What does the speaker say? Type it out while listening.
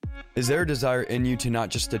Is there a desire in you to not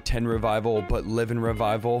just attend revival, but live in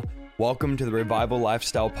revival? Welcome to the Revival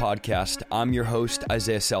Lifestyle Podcast. I'm your host,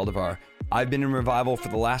 Isaiah Saldivar. I've been in revival for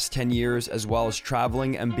the last 10 years, as well as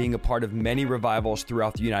traveling and being a part of many revivals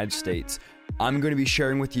throughout the United States. I'm going to be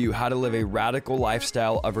sharing with you how to live a radical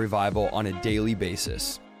lifestyle of revival on a daily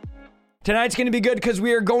basis. Tonight's going to be good because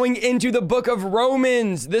we are going into the book of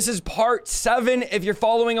Romans. This is part 7. If you're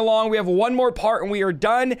following along, we have one more part and we are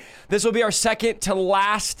done. This will be our second to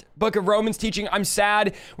last book of Romans teaching. I'm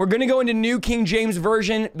sad. We're going to go into New King James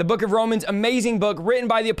Version. The book of Romans, amazing book written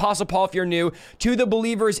by the Apostle Paul, if you're new, to the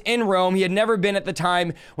believers in Rome. He had never been at the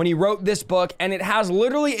time when he wrote this book, and it has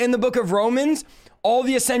literally in the book of Romans all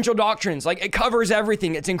the essential doctrines. Like, it covers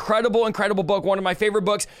everything. It's incredible book. One of my favorite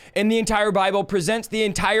books in the entire Bible, presents the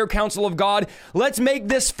entire counsel of God. Let's make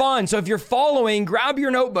this fun. So if you're following, grab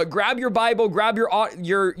your notebook, grab your Bible, grab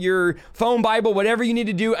your phone Bible, whatever you need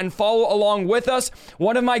to do, and follow along with us.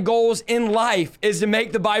 One of my goals in life is to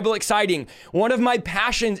make the Bible exciting. One of my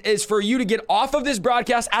passions is for you to get off of this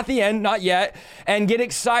broadcast at the end, not yet, and get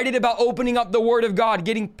excited about opening up the Word of God,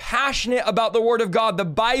 getting passionate about the Word of God. The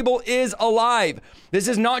Bible is alive. This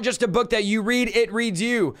is not just a book that you read, it reads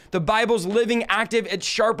you. The Bible's living, active, it's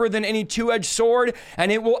sharper than any two-edged sword,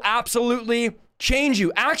 and it will absolutely change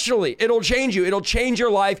you. Actually, it'll change you. It'll change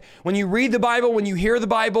your life. When you read the Bible, when you hear the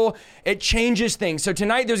Bible, it changes things. So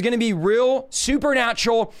tonight, there's going to be real,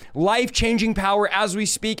 supernatural, life-changing power as we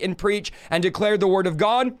speak and preach and declare the Word of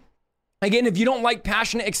God. Again, if you don't like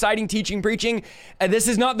passionate, exciting teaching, preaching, this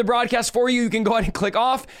is not the broadcast for you. You can go ahead and click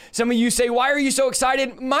off. Some of you say, why are you so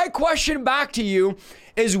excited? My question back to you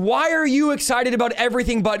is, why are you excited about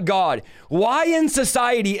everything but God? Why in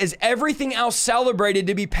society is everything else celebrated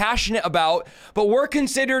to be passionate about, but we're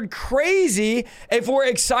considered crazy if we're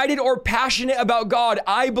excited or passionate about God?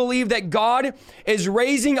 I believe that God is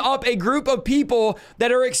raising up a group of people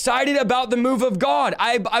that are excited about the move of God.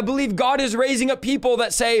 I believe God is raising up people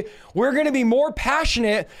that say, we're going to be more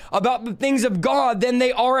passionate about the things of God than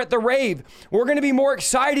they are at the rave. We're going to be more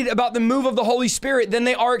excited about the move of the Holy Spirit than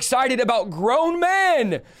they are excited about grown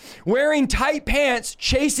men wearing tight pants,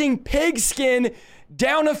 chasing pigskin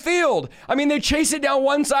down a field. I mean, they chase it down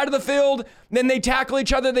one side of the field, then they tackle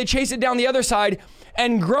each other, they chase it down the other side,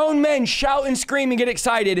 and grown men shout and scream and get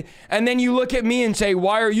excited. And then you look at me and say,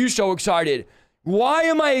 why are you so excited? Why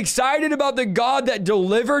am I excited about the God that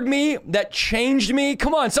delivered me, that changed me?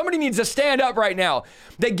 Come on, somebody needs to stand up right now.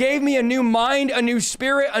 That gave me a new mind, a new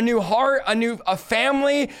spirit, a new heart, a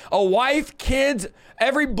family, a wife, kids,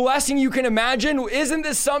 every blessing you can imagine. Isn't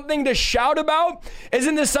this something to shout about?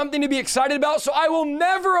 Isn't this something to be excited about? So I will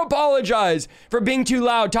never apologize for being too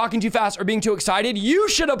loud, talking too fast, or being too excited. You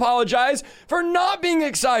should apologize for not being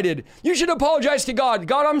excited. You should apologize to God.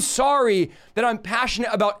 God, I'm sorry that I'm passionate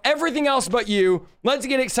about everything else but you. Let's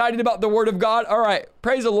get excited about the Word of God. All right,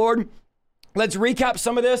 praise the Lord. Let's recap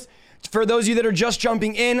some of this. For those of you that are just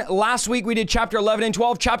jumping in, last week we did chapter 11 and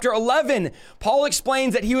 12. Chapter 11, Paul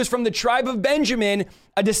explains that he was from the tribe of Benjamin,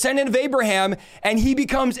 a descendant of Abraham, and he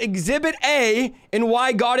becomes exhibit A in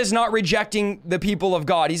why God is not rejecting the people of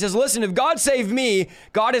God. He says, listen, if God saved me,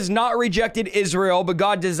 God has not rejected Israel, but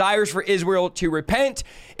God desires for Israel to repent.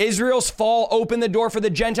 Israel's fall opened the door for the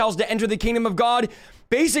Gentiles to enter the kingdom of God.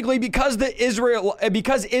 Basically, because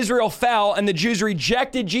Israel fell and the Jews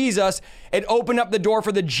rejected Jesus, it opened up the door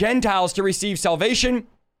for the Gentiles to receive salvation.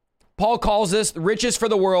 Paul calls this riches for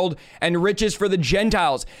the world and riches for the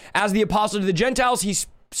Gentiles. As the apostle to the Gentiles, he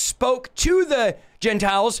spoke to the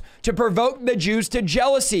Gentiles to provoke the Jews to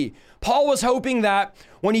jealousy. Paul was hoping that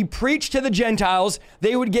when he preached to the Gentiles,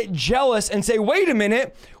 they would get jealous and say, wait a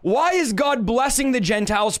minute, why is God blessing the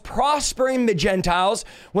Gentiles, prospering the Gentiles,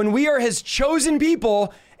 when we are his chosen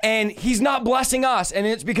people and he's not blessing us? And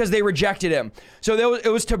it's because they rejected him. So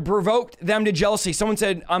it was to provoke them to jealousy. Someone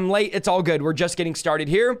said, I'm late, it's all good. We're just getting started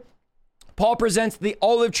here. Paul presents the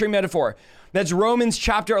olive tree metaphor. That's Romans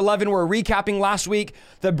chapter 11. We're recapping last week.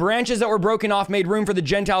 The branches that were broken off made room for the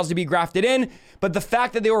Gentiles to be grafted in, but the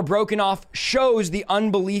fact that they were broken off shows the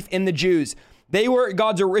unbelief in the Jews. They were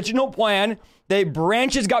God's original plan. The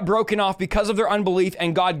branches got broken off because of their unbelief,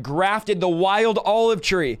 and God grafted the wild olive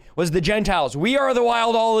tree, was the Gentiles. We are the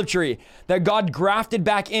wild olive tree that God grafted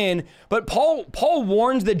back in. But Paul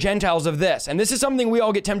warns the Gentiles of this, and this is something we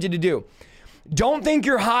all get tempted to do. Don't think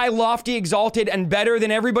you're high, lofty, exalted, and better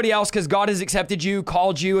than everybody else because God has accepted you,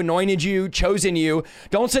 called you, anointed you, chosen you.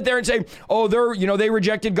 Don't sit there and say, oh, they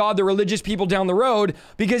rejected God, the religious people down the road,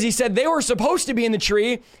 because he said they were supposed to be in the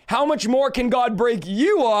tree. How much more can God break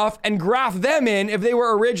you off and graft them in if they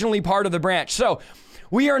were originally part of the branch? So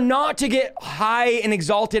we are not to get high and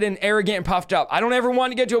exalted and arrogant and puffed up. I don't ever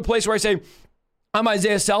want to get to a place where I say, I'm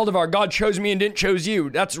Isaiah Saldivar. God chose me and didn't choose you.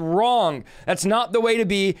 That's wrong. That's not the way to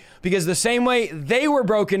be, because the same way they were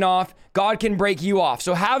broken off, God can break you off.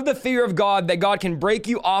 So have the fear of God that God can break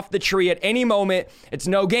you off the tree at any moment. It's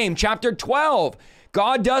no game. Chapter 12.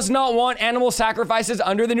 God does not want animal sacrifices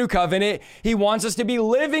under the new covenant. He wants us to be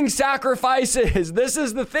living sacrifices. This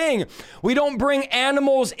is the thing. We don't bring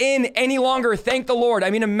animals in any longer. Thank the Lord. I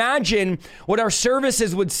mean, imagine what our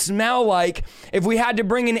services would smell like if we had to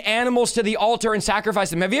bring in animals to the altar and sacrifice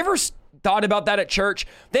them. Have you ever thought about that at church?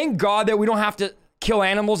 Thank God that we don't have to kill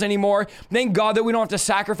animals anymore. Thank God that we don't have to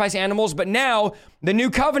sacrifice animals. But now the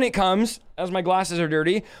new covenant comes, as my glasses are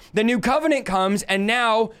dirty. The new covenant comes, and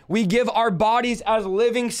now we give our bodies as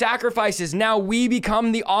living sacrifices. Now we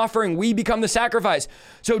become the offering. We become the sacrifice.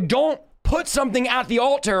 So don't put something at the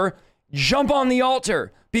altar. Jump on the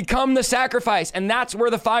altar. Become the sacrifice. And that's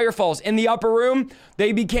where the fire falls. In the upper room,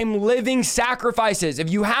 they became living sacrifices.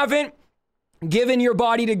 If you haven't given your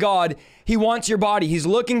body to God, He wants your body. He's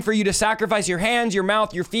looking for you to sacrifice your hands, your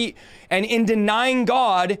mouth, your feet. And in denying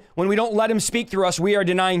God, when we don't let Him speak through us, we are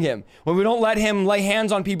denying Him. When we don't let Him lay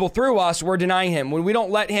hands on people through us, we're denying Him. When we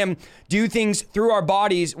don't let Him do things through our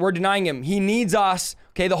bodies, we're denying Him. He needs us.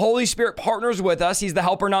 Okay, the Holy Spirit partners with us. He's the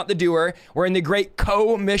helper, not the doer. We're in the great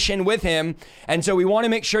co-mission with Him. And so we want to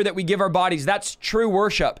make sure that we give our bodies. That's true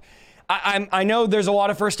worship. I know there's a lot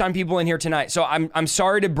of first-time people in here tonight, so I'm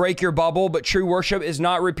sorry to break your bubble, but true worship is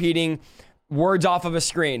not repeating words off of a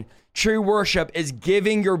screen. True worship is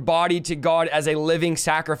giving your body to God as a living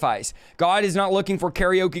sacrifice. God is not looking for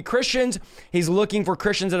karaoke Christians. He's looking for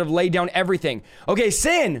Christians that have laid down everything. Okay,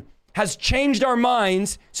 sin has changed our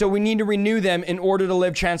minds, so we need to renew them in order to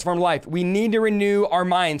live transformed life. We need to renew our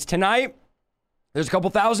minds. Tonight, there's a couple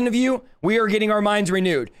thousand of you. We are getting our minds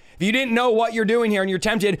renewed. If you didn't know what you're doing here and you're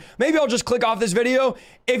tempted, maybe I'll just click off this video.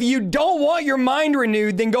 If you don't want your mind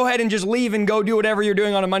renewed, then go ahead and just leave and go do whatever you're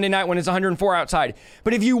doing on a Monday night when it's 104 outside.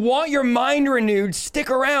 But if you want your mind renewed,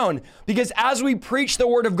 stick around, because as we preach the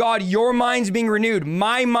word of God, your mind's being renewed.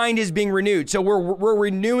 My mind is being renewed. So we're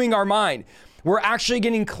renewing our mind. We're actually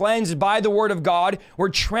getting cleansed by the word of God. We're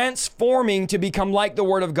transforming to become like the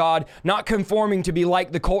word of God, not conforming to be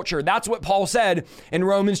like the culture. That's what Paul said in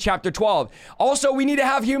Romans chapter 12. Also, we need to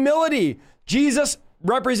have humility. Jesus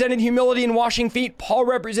represented humility in washing feet. Paul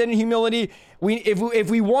represented humility.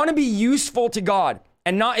 If we want to be useful to God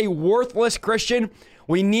and not a worthless Christian,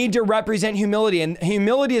 we need to represent humility. And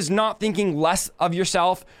humility is not thinking less of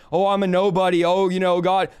yourself. Oh, I'm a nobody. Oh,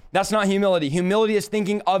 God. That's not humility. Humility is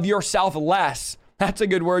thinking of yourself less. That's a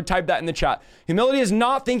good word. Type that in the chat. Humility is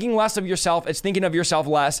not thinking less of yourself. It's thinking of yourself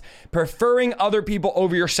less. Preferring other people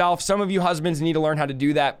over yourself. Some of you husbands need to learn how to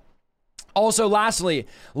do that. Also, lastly,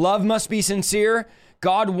 love must be sincere.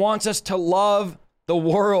 God wants us to love the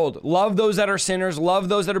world. Love those that are sinners. Love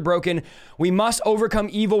those that are broken. We must overcome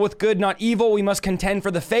evil with good, not evil. We must contend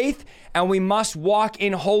for the faith, and we must walk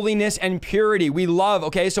in holiness and purity. We love,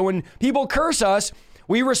 okay? So when people curse us,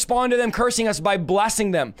 we respond to them cursing us by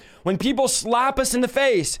blessing them. When people slap us in the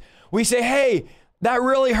face, we say, hey, that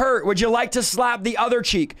really hurt. Would you like to slap the other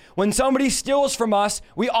cheek? When somebody steals from us,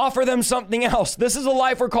 we offer them something else. This is a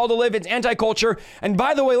life we're called to live. It's anti-culture. And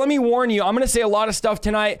by the way, let me warn you, I'm going to say a lot of stuff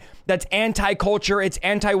tonight that's anti-culture. It's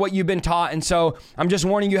anti what you've been taught. And so I'm just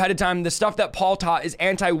warning you ahead of time. The stuff that Paul taught is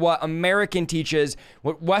anti what American teaches,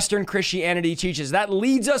 what Western Christianity teaches. That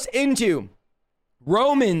leads us into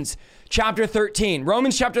Romans chapter 13.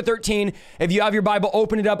 Romans chapter 13, if you have your Bible,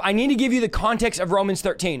 open it up. I need to give you the context of Romans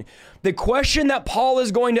 13. The question that Paul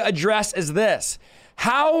is going to address is this: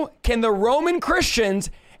 how can the Roman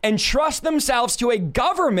Christians entrust themselves to a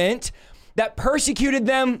government that persecuted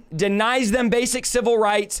them, denies them basic civil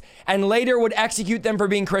rights, and later would execute them for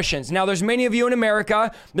being Christians? Now, there's many of you in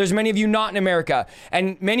America, there's many of you not in America,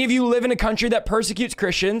 and many of you live in a country that persecutes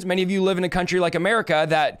Christians. Many of you live in a country like America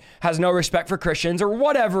that has no respect for Christians or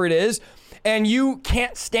whatever it is, and you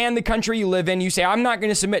can't stand the country you live in. You say, I'm not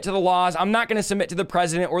going to submit to the laws. I'm not going to submit to the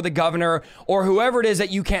president or the governor or whoever it is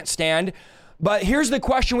that you can't stand. But here's the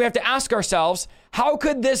question we have to ask ourselves: how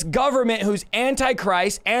could this government who's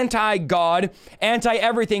anti-Christ, anti-God,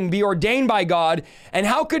 anti-everything be ordained by God? And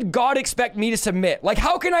how could God expect me to submit? Like,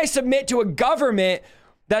 how can I submit to a government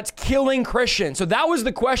that's killing Christians? So that was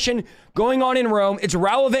the question going on in Rome. It's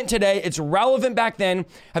relevant today. It's relevant back then.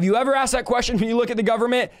 Have you ever asked that question when you look at the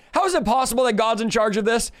government? How is it possible that God's in charge of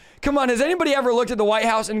this? Come on, has anybody ever looked at the White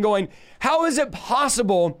House and going, how is it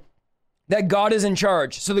possible that God is in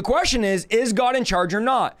charge? So the question is God in charge or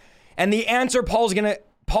not? And the answer, Paul's going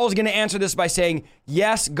to answer this by saying,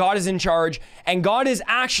 yes, God is in charge. And God is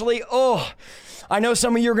actually, I know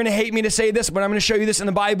some of you are going to hate me to say this, but I'm going to show you this in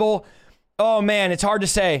the Bible. Oh man, it's hard to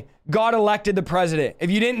say. God elected the president. If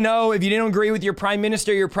you didn't know, if you didn't agree with your prime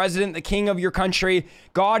minister, your president, the king of your country,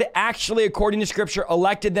 God actually, according to scripture,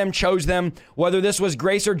 elected them, chose them. Whether this was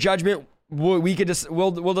grace or judgment,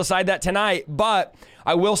 we'll decide that tonight. But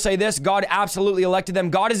I will say this, God absolutely elected them.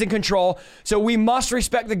 God is in control. So we must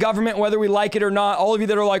respect the government, whether we like it or not. All of you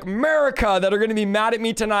that are like, America, that are going to be mad at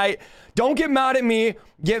me tonight, don't get mad at me.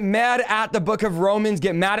 Get mad at the book of Romans.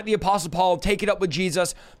 Get mad at the Apostle Paul. Take it up with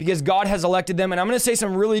Jesus because God has elected them. And I'm going to say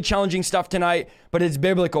some really challenging stuff tonight, but it's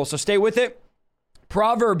biblical. So stay with it.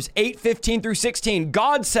 Proverbs 8:15 through 16.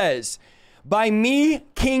 God says, by me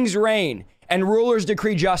kings reign and rulers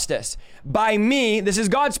decree justice. By me, this is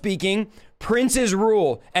God speaking, princes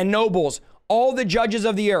rule and nobles, all the judges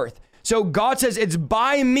of the earth. So God says it's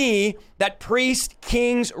by me that priests,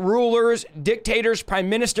 kings, rulers, dictators, prime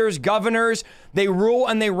ministers, governors, they rule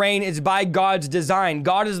and they reign. It's by God's design.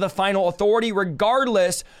 God is the final authority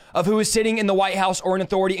regardless of who is sitting in the White House or in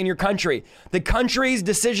authority in your country. The country's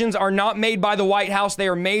decisions are not made by the White House. They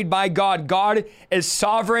are made by God. God is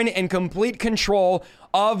sovereign and complete control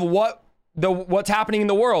of what's happening in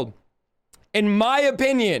the world. In my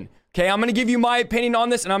opinion, okay, I'm going to give you my opinion on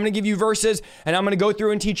this, and I'm going to give you verses, and I'm going to go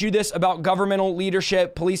through and teach you this about governmental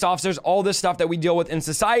leadership, police officers, all this stuff that we deal with in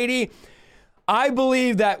society. I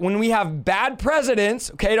believe that when we have bad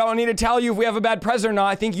presidents, okay, I don't need to tell you if we have a bad president or not.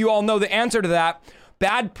 I think you all know the answer to that.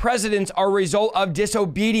 Bad presidents are a result of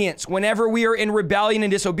disobedience. Whenever we are in rebellion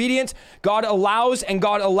and disobedience, God allows and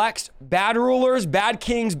God elects bad rulers, bad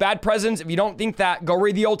kings, bad presidents. If you don't think that, go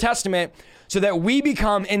read the Old Testament. So that we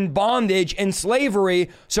become in bondage, in slavery,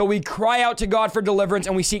 so we cry out to God for deliverance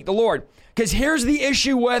and we seek the Lord. Because here's the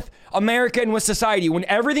issue with America and with society. When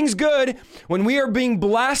everything's good, when we are being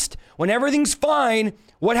blessed, when everything's fine,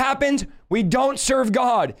 what happens? We don't serve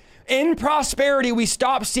God. In prosperity, we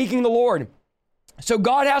stop seeking the Lord. So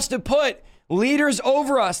God has to put leaders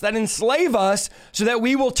over us that enslave us so that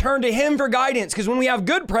we will turn to him for guidance. Because when we have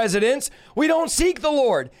good presidents, we don't seek the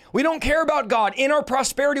Lord. We don't care about God. In our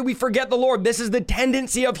prosperity, we forget the Lord. This is the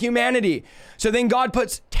tendency of humanity. So then God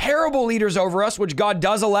puts terrible leaders over us, which God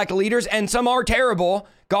does elect leaders, and some are terrible.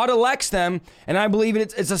 God elects them, and I believe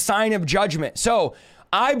it's a sign of judgment. So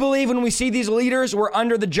I believe when we see these leaders, we're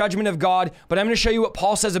under the judgment of God, but I'm going to show you what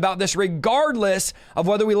Paul says about this. Regardless of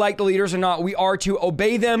whether we like the leaders or not, we are to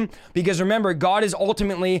obey them because remember, God is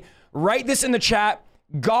ultimately, write this in the chat,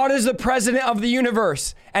 God is the president of the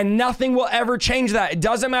universe and nothing will ever change that. It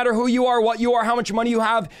doesn't matter who you are, what you are, how much money you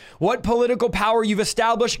have, what political power you've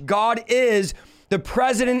established. God is the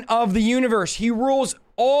president of the universe. He rules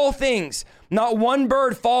all things. Not one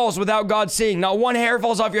bird falls without God seeing. Not one hair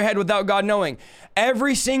falls off your head without God knowing.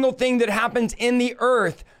 Every single thing that happens in the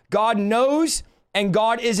earth, God knows and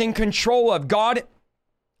God is in control of. God,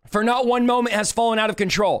 for not one moment, has fallen out of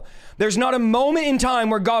control. There's not a moment in time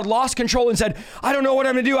where God lost control and said, I don't know what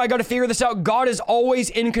I'm going to do. I got to figure this out. God is always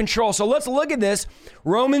in control. So let's look at this.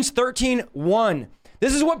 Romans 13:1.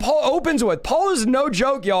 This is what Paul opens with. Paul is no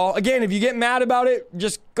joke, y'all. Again, if you get mad about it,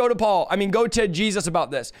 just go to Jesus about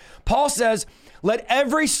this. Paul says, let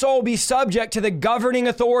every soul be subject to the governing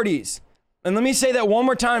authorities. And let me say that one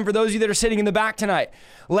more time for those of you that are sitting in the back tonight.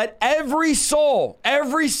 Let every soul,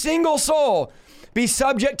 every single soul, be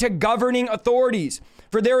subject to governing authorities.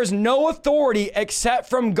 For there is no authority except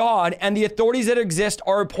from God, and the authorities that exist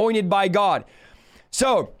are appointed by God.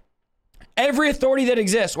 So, every authority that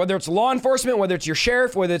exists, whether it's law enforcement, whether it's your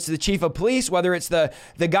sheriff, whether it's the chief of police, whether it's the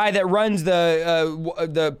guy that runs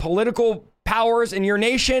the political powers in your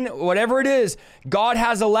nation, whatever it is, God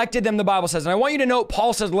has elected them, the Bible says. And I want you to note,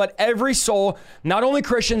 Paul says, let every soul, not only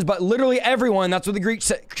Christians, but literally everyone, that's what the Greek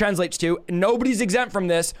translates to. Nobody's exempt from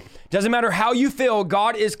this. Doesn't matter how you feel,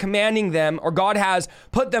 God is commanding them, or God has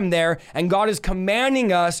put them there, and God is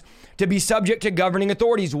commanding us to be subject to governing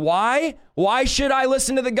authorities. Why? Why should I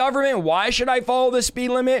listen to the government? Why should I follow the speed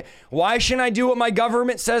limit? Why shouldn't I do what my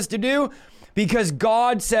government says to do? Because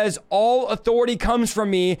God says all authority comes from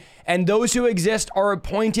me, and those who exist are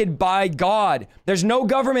appointed by God. There's no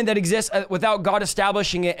government that exists without God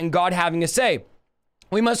establishing it and God having a say.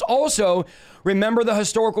 We must also remember the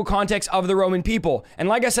historical context of the Roman people. And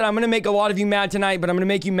like I said, I'm going to make a lot of you mad tonight, but I'm going to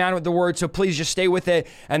make you mad with the word. So please just stay with it,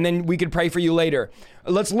 and then we could pray for you later.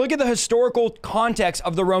 Let's look at the historical context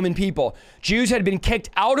of the Roman people. Jews had been kicked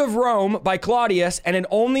out of Rome by Claudius and had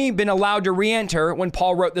only been allowed to re-enter when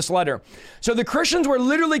Paul wrote this letter. So the Christians were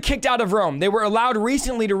literally kicked out of Rome. They were allowed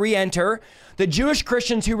recently to re-enter. The Jewish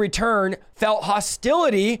Christians who returned felt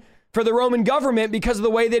hostility for the Roman government because of the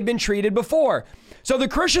way they'd been treated before. So the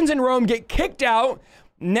Christians in Rome get kicked out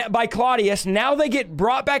by Claudius. Now they get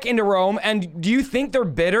brought back into Rome. And do you think they're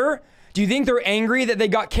bitter? Do you think they're angry that they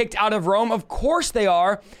got kicked out of Rome? Of course they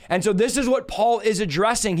are. And so this is what Paul is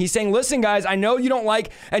addressing. He's saying, listen, guys, I know you don't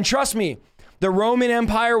like, and trust me, the Roman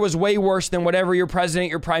Empire was way worse than whatever your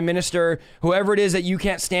president, your prime minister, whoever it is that you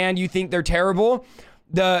can't stand, you think they're terrible.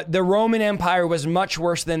 The Roman Empire was much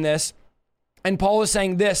worse than this. And Paul is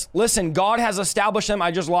saying this, listen, God has established them.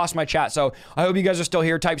 I just lost my chat, so I hope you guys are still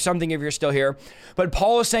here. Type something if you're still here. But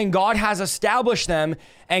Paul is saying God has established them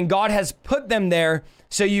and God has put them there.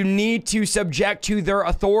 So you need to subject to their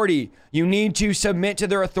authority. You need to submit to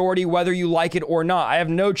their authority, whether you like it or not. I have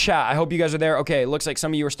no chat. I hope you guys are there. Okay, it looks like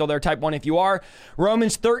some of you are still there. Type 1 if you are.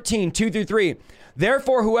 Romans 13, 2-3.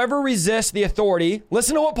 Therefore, whoever resists the authority,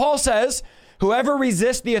 listen to what Paul says. Whoever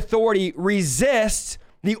resists the authority resists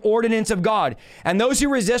the ordinance of God. And those who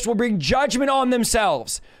resist will bring judgment on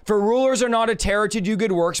themselves. For rulers are not a terror to do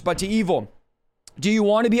good works, but to evil. Do you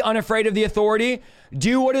want to be unafraid of the authority?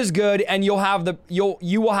 Do what is good, and you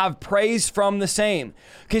will have praise from the same.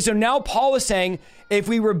 Okay, so now Paul is saying, if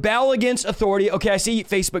we rebel against authority, okay, I see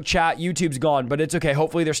Facebook chat, YouTube's gone, but it's okay.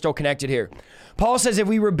 Hopefully they're still connected here. Paul says, if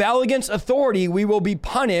we rebel against authority, we will be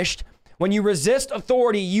punished. When you resist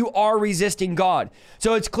authority, you are resisting God.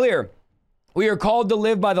 So it's clear. We are called to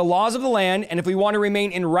live by the laws of the land, and if we want to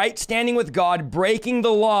remain in right standing with God, breaking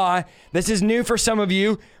the law, this is new for some of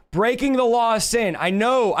you, breaking the law is sin. I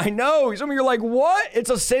know. Some of you are like, what? It's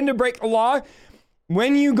a sin to break the law?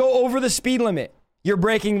 When you go over the speed limit, you're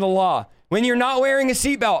breaking the law. When you're not wearing a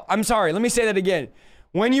seatbelt, I'm sorry, let me say that again.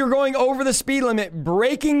 When you're going over the speed limit,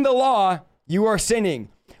 breaking the law, you are sinning.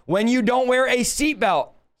 When you don't wear a seatbelt,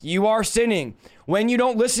 you are sinning. When you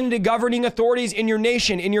don't listen to governing authorities in your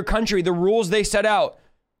nation, in your country, the rules they set out,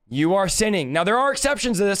 you are sinning. Now, there are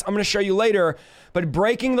exceptions to this. I'm going to show you later, but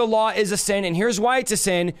breaking the law is a sin. And here's why it's a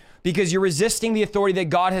sin, because you're resisting the authority that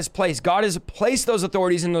God has placed. God has placed those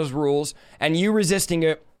authorities in those rules, and you resisting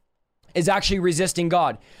it is actually resisting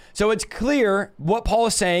God. So it's clear what Paul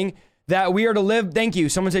is saying, that we are to live. Thank you.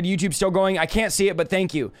 Someone said YouTube's still going. I can't see it, but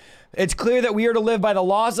thank you. It's clear that we are to live by the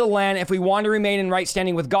laws of the land if we want to remain in right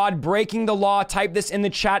standing with God. Breaking the law, type this in the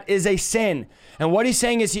chat, is a sin. And what he's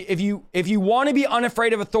saying is, if you want to be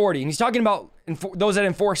unafraid of authority, and he's talking about those that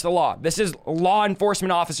enforce the law. This is law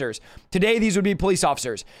enforcement officers. Today, these would be police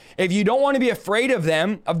officers. If you don't want to be afraid of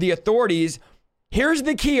them, of the authorities, here's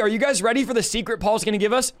the key. Are you guys ready for the secret Paul's going to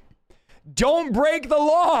give us? Don't break the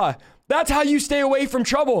law. That's how you stay away from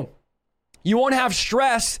trouble. You won't have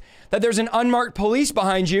stress that there's an unmarked police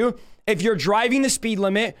behind you if you're driving the speed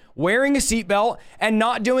limit, wearing a seatbelt, and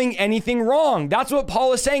not doing anything wrong. That's what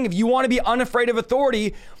Paul is saying. If you want to be unafraid of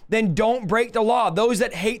authority, then don't break the law. Those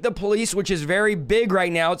that hate the police, which is very big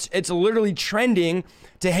right now, it's literally trending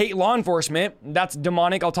to hate law enforcement. That's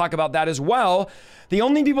demonic. I'll talk about that as well. The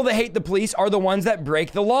only people that hate the police are the ones that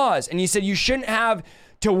break the laws. And he said you shouldn't have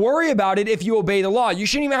to worry about it if you obey the law. You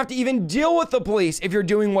shouldn't even have to even deal with the police if you're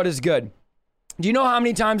doing what is good. Do you know how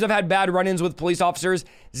many times I've had bad run-ins with police officers?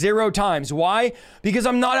 0 times. Why? Because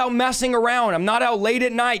I'm not out messing around. I'm not out late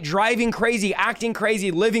at night, driving crazy, acting crazy,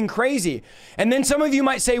 living crazy. And then some of you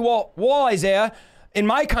might say, well, Isaiah, in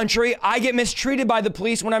my country, I get mistreated by the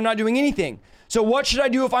police when I'm not doing anything. So what should I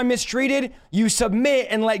do if I'm mistreated? You submit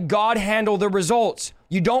and let God handle the results.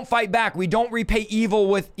 You don't fight back. We don't repay evil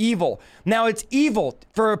with evil. Now, it's evil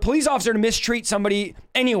for a police officer to mistreat somebody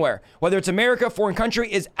anywhere, whether it's America, foreign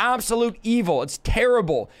country, is absolute evil. It's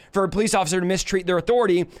terrible for a police officer to mistreat their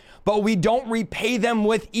authority, but we don't repay them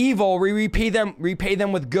with evil. We repay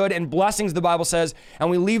them with good and blessings, the Bible says, and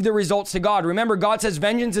we leave the results to God. Remember, God says,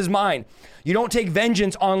 vengeance is mine. You don't take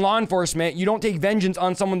vengeance on law enforcement. You don't take vengeance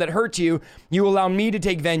on someone that hurts you. You allow me to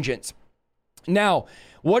take vengeance. Now,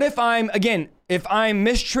 what if if I'm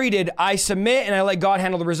mistreated, I submit and I let God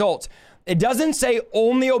handle the results? It doesn't say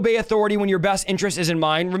only obey authority when your best interest is in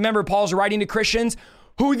mind. Remember, Paul's writing to Christians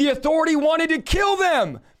who the authority wanted to kill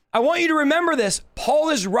them. I want you to remember this.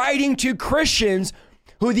 Paul is writing to Christians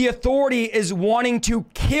who the authority is wanting to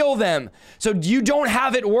kill them. So you don't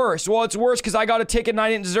have it worse. Well, it's worse because I got a ticket and I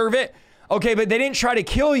didn't deserve it. Okay, but they didn't try to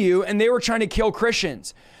kill you, and they were trying to kill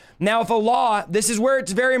Christians. Now, if a law, this is where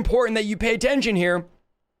it's very important that you pay attention here.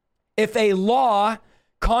 If a law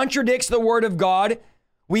contradicts the word of God,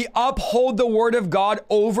 we uphold the word of God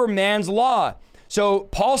over man's law. So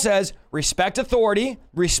Paul says, respect authority,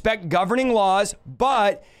 respect governing laws,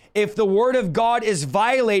 but if the word of God is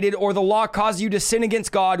violated or the law causes you to sin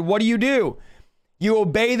against God, what do? You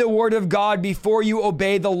obey the word of God before you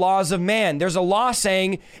obey the laws of man. There's a law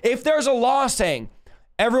saying, if there's a law saying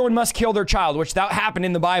everyone must kill their child, which that happened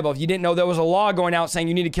in the Bible. If you didn't know, there was a law going out saying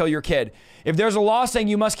you need to kill your kid. If there's a law saying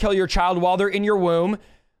you must kill your child while they're in your womb,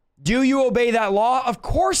 Do you obey that law? Of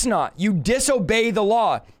course not. You disobey the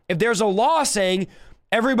law. If there's a law saying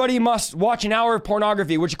everybody must watch an hour of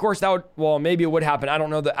pornography, which of course that would, well, maybe it would happen. I don't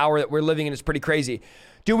know, the hour that we're living in is pretty crazy.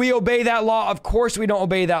 Do we obey that law? Of course we don't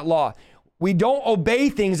obey that law. We don't obey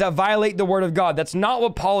things that violate the word of God. That's not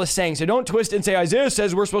what Paul is saying. So don't twist and say, Isaiah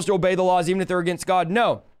says we're supposed to obey the laws even if they're against God.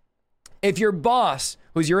 No. If your boss,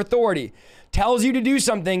 who's your authority, tells you to do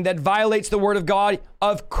something that violates the word of God,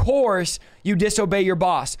 of course you disobey your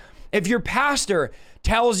boss. If your pastor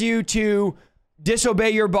tells you to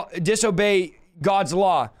disobey God's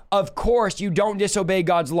law, of course you don't disobey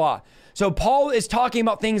God's law. So Paul is talking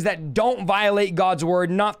about things that don't violate God's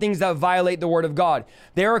word, not things that violate the word of God.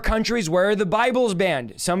 There are countries where the Bible is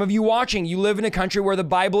banned. Some of you watching, you live in a country where the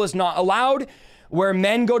Bible is not allowed, where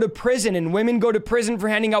men go to prison and women go to prison for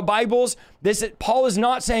handing out Bibles. Paul is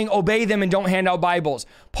not saying obey them and don't hand out Bibles.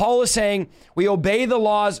 Paul is saying we obey the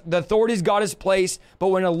laws, the authorities God has placed, but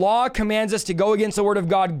when a law commands us to go against the word of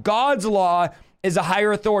God, God's law is a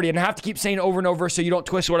higher authority. And I have to keep saying it over and over so you don't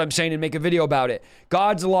twist what I'm saying and make a video about it.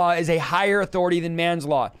 God's law is a higher authority than man's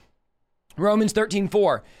law. Romans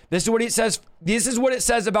 13:4. This is what it says. This is what it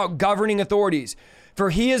says about governing authorities. For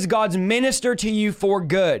he is God's minister to you for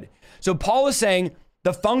good. So Paul is saying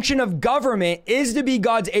the function of government is to be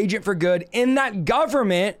God's agent for good. In that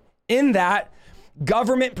government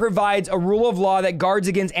provides a rule of law that guards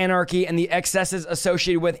against anarchy and the excesses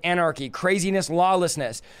associated with anarchy, craziness,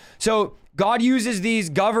 lawlessness. So God uses these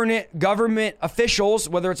government officials,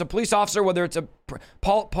 whether it's a police officer, whether it's a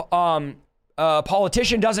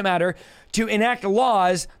politician, doesn't matter, to enact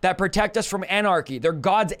laws that protect us from anarchy. They're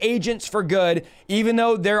God's agents for good. Even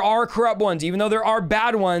though there are corrupt ones, even though there are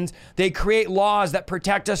bad ones, they create laws that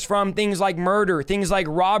protect us from things like murder, things like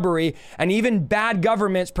robbery, and even bad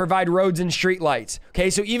governments provide roads and streetlights. Okay,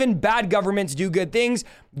 so even bad governments do good things.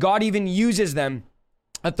 God even uses them.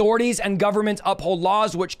 Authorities and governments uphold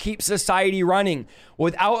laws which keep society running.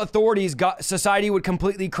 Without authorities, society would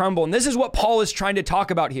completely crumble. And this is what Paul is trying to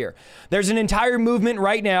talk about here. There's an entire movement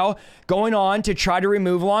right now going on to try to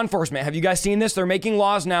remove law enforcement. Have you guys seen this? They're making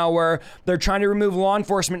laws now where they're trying to remove law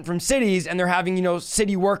enforcement from cities and they're having,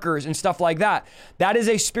 city workers and stuff like that. That is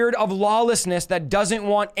a spirit of lawlessness that doesn't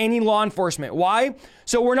want any law enforcement. Why?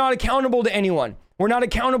 So we're not accountable to anyone. We're not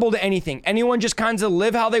accountable to anything. Anyone just kind of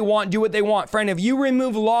live how they want, do what they want. Friend, if you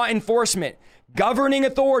remove law enforcement, governing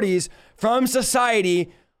authorities from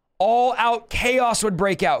society, all out chaos would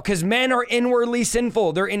break out because men are inwardly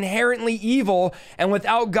sinful. They're inherently evil. And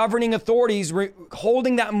without governing authorities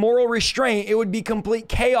holding that moral restraint, it would be complete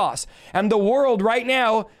chaos. And the world right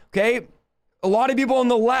now, okay, a lot of people on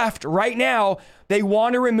the left right now, they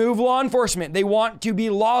want to remove law enforcement. They want to be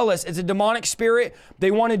lawless. It's a demonic spirit.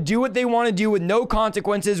 They want to do what they want to do with no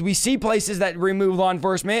consequences. We see places that remove law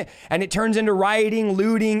enforcement and it turns into rioting,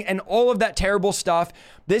 looting, and all of that terrible stuff.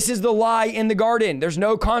 This is the lie in the garden. There's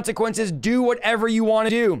no consequences. Do whatever you want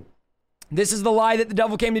to do. This is the lie that the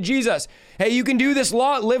devil came to Jesus. Hey, you can do this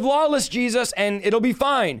live lawless, Jesus, and it'll be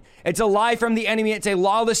fine. It's a lie from the enemy. It's a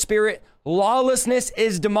lawless spirit. Lawlessness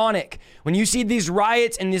is demonic. When you see these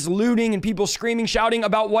riots and this looting and people screaming, shouting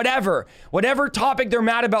about whatever topic they're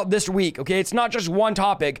mad about this week, okay? It's not just one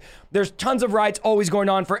topic. There's tons of riots always going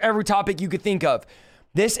on for every topic you could think of.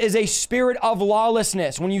 This is a spirit of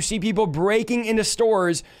lawlessness. When you see people breaking into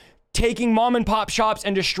stores, taking mom and pop shops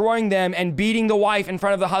and destroying them and beating the wife in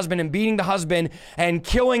front of the husband and beating the husband and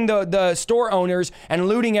killing the store owners and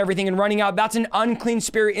looting everything and running out. That's an unclean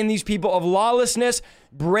spirit in these people of lawlessness,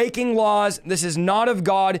 breaking laws. This is not of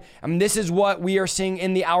God. And this is what we are seeing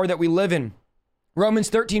in the hour that we live in. Romans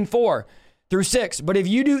 13:4-6. But if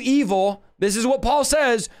you do evil, this is what Paul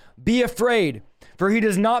says, be afraid, for he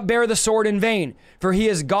does not bear the sword in vain, for he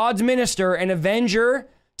is God's minister and avenger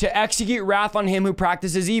to execute wrath on him who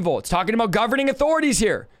practices evil. It's talking about governing authorities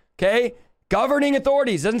here, okay? Governing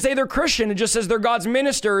authorities. Doesn't say they're Christian. It just says they're God's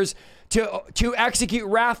ministers to execute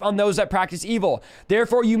wrath on those that practice evil.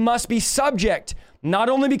 Therefore, you must be subject, not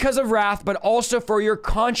only because of wrath, but also for your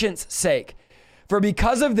conscience sake. For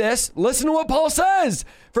because of this, listen to what Paul says.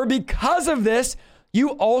 For because of this, you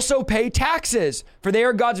also pay taxes, for they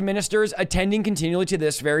are God's ministers attending continually to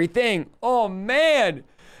this very thing. Oh, man.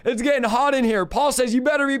 It's getting hot in here. Paul says you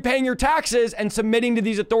better be paying your taxes and submitting to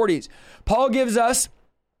these authorities. Paul gives us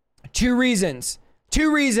two reasons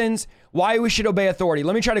why we should obey authority.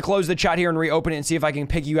 Let me try to close the chat here and reopen it and see if I can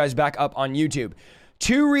pick you guys back up on YouTube.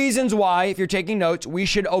 Two reasons why, if you're taking notes, we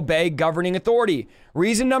should obey governing authority.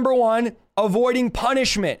 Reason number one, avoiding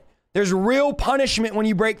punishment. There's real punishment when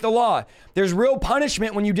you break the law. There's real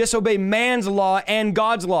punishment when you disobey man's law and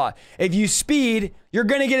God's law. If you speed, you're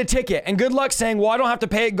going to get a ticket. And good luck saying, well, I don't have to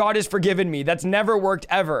pay it. God has forgiven me. That's never worked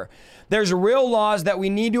ever. There's real laws that we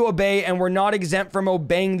need to obey, and we're not exempt from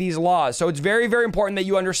obeying these laws. So it's very, very important that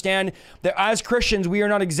you understand that as Christians, we are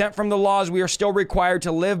not exempt from the laws. We are still required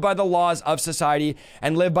to live by the laws of society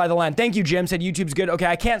and live by the land. Thank you, Jim. Said YouTube's good. Okay,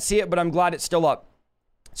 I can't see it, but I'm glad it's still up.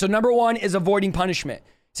 So number one is avoiding punishment.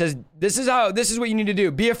 It says, this is what you need to do.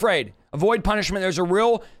 Be afraid. Avoid punishment. There's a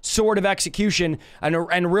real sword of execution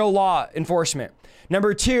and real law enforcement.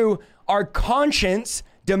 Number two, our conscience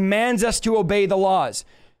demands us to obey the laws.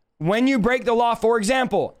 When you break the law, for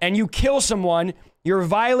example, and you kill someone, you're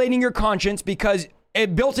violating your conscience because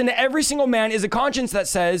it built into every single man is a conscience that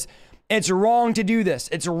says, it's wrong to do this.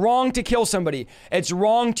 It's wrong to kill somebody. It's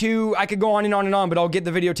wrong to, I could go on and on and on, but I'll get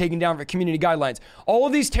the video taken down for community guidelines. All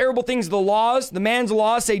of these terrible things, the laws, the man's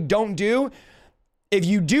laws say don't do. If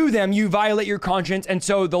you do them, you violate your conscience. And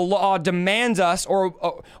so the law demands us, or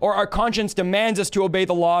our conscience demands us to obey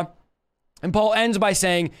the law. And Paul ends by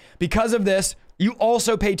saying, because of this, you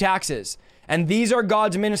also pay taxes. And these are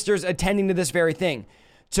God's ministers attending to this very thing.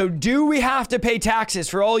 So do we have to pay taxes?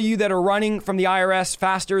 For all you that are running from the IRS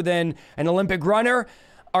faster than an Olympic runner,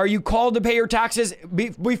 are you called to pay your taxes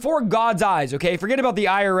before God's eyes? Okay, forget about the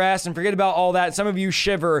IRS and forget about all that. Some of you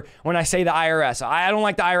shiver when I say the IRS. I don't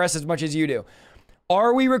like the IRS as much as you do.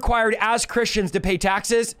 Are we required as Christians to pay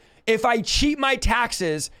taxes? If I cheat my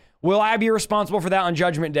taxes, will I be responsible for that on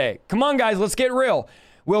Judgment Day? Come on, guys, let's get real.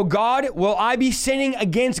 Will I be sinning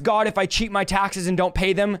against God if I cheat my taxes and don't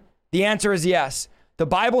pay them? The answer is yes. The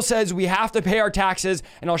Bible says we have to pay our taxes,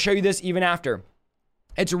 and I'll show you this even after.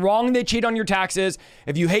 It's wrong to cheat on your taxes.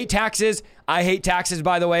 If you hate taxes, I hate taxes,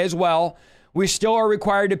 by the way, as well. We still are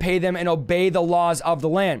required to pay them and obey the laws of the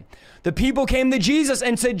land. The people came to Jesus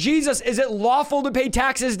and said, Jesus, is it lawful to pay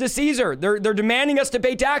taxes to Caesar? They're demanding us to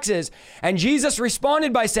pay taxes. And Jesus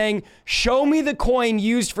responded by saying, show me the coin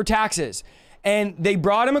used for taxes. And they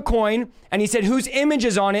brought him a coin, and he said, whose image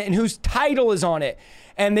is on it and whose title is on it?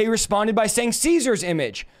 And they responded by saying Caesar's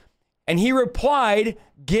image. And he replied,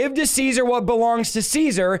 give to Caesar what belongs to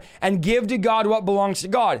Caesar and give to God what belongs to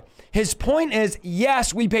God. His point is,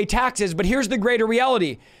 yes, we pay taxes, but here's the greater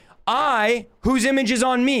reality. Whose image is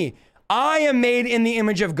on me? I am made in the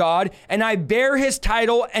image of God, and I bear his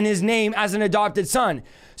title and his name as an adopted son.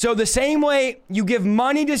 So the same way you give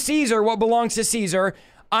money to Caesar, what belongs to Caesar,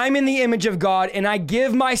 I'm in the image of God, and I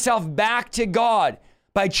give myself back to God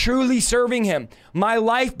by truly serving him. My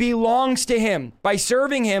life belongs to him. By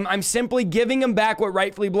serving him, I'm simply giving him back what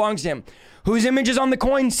rightfully belongs to him. Whose image is on the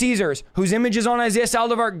coin? Caesar's. Whose image is on Isaiah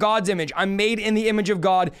Saldivar? God's image. I'm made in the image of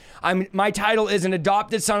God. My title is an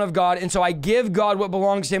adopted son of God, and so I give God what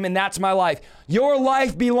belongs to him, and that's my life. Your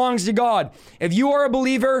life belongs to God. If you are a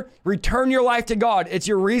believer, return your life to God. It's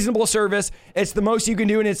your reasonable service. It's the most you can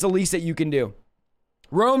do, and it's the least that you can do.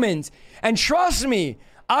 Romans, and trust me,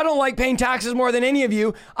 I don't like paying taxes more than any of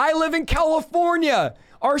you. I live in California.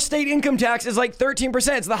 Our state income tax is like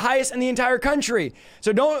 13%. It's the highest in the entire country.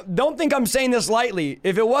 So don't think I'm saying this lightly.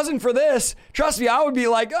 If it wasn't for this, trust me, I would be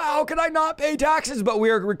like, oh, how can I not pay taxes? But we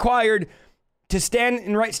are required to stand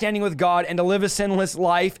in right standing with God and to live a sinless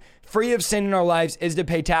life, free of sin in our lives, is to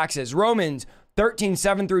pay taxes. Romans 13,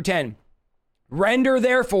 7 through 10. Render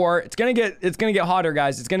therefore, it's gonna get hotter,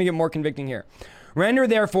 guys. It's gonna get more convicting here. Render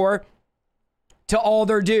therefore to all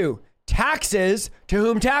their due. Taxes to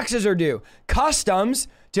whom taxes are due. Customs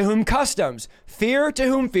to whom customs. Fear to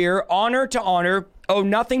whom fear. Honor to honor. Owe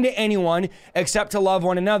nothing to anyone except to love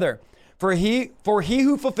one another. For he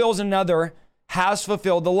who fulfills another has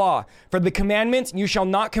fulfilled the law. For the commandments, you shall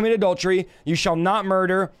not commit adultery, you shall not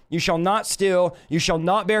murder, you shall not steal, you shall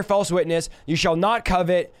not bear false witness, you shall not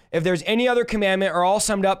covet. If there's any other commandment, are all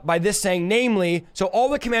summed up by this saying, namely, so all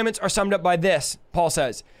the commandments are summed up by this, Paul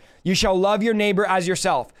says, you shall love your neighbor as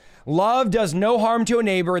yourself. Love does no harm to a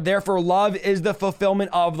neighbor, therefore love is the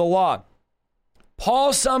fulfillment of the law.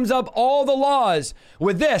 Paul sums up all the laws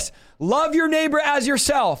with this, love your neighbor as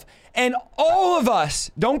yourself. And all of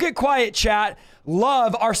us, don't get quiet, chat,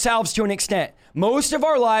 love ourselves to an extent. Most of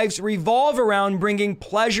our lives revolve around bringing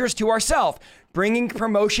pleasures to ourselves, bringing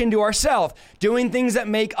promotion to ourselves, doing things that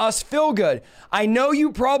make us feel good. I know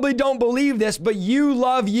you probably don't believe this, but you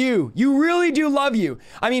love you. You really do love you.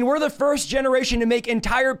 I mean, we're the first generation to make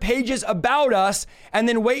entire pages about us and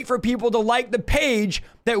then wait for people to like the page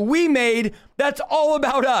that we made that's all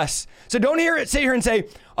about us. So don't sit here and say,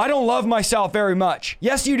 I don't love myself very much.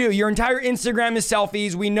 Yes, you do. Your entire Instagram is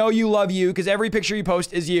selfies. We know you love you because every picture you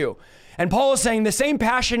post is you. And Paul is saying the same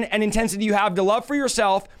passion and intensity you have to love for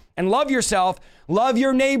yourself and love yourself, love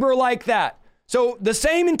your neighbor like that. So the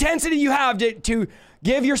same intensity you have to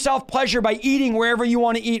give yourself pleasure by eating wherever you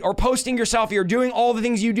want to eat or posting your selfie or doing all the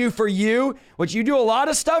things you do for you, which you do a lot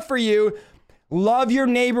of stuff for you, love your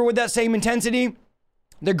neighbor with that same intensity.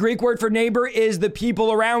 The Greek word for neighbor is the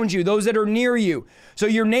people around you, those that are near you. So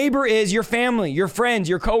your neighbor is your family, your friends,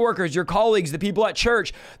 your coworkers, your colleagues, the people at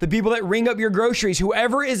church, the people that ring up your groceries,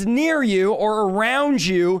 whoever is near you or around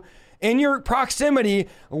you in your proximity,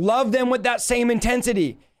 love them with that same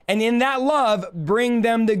intensity. And in that love, bring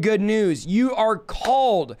them the good news. You are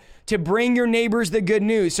called to bring your neighbors the good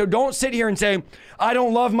news. So don't sit here and say, I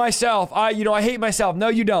don't love myself. I hate myself. No,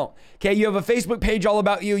 you don't. Okay, you have a Facebook page all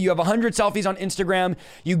about you. You have 100 selfies on Instagram.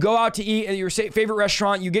 You go out to eat at your favorite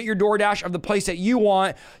restaurant. You get your DoorDash of the place that you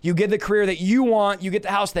want. You get the career that you want. You get the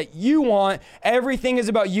house that you want. Everything is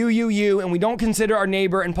about you, and we don't consider our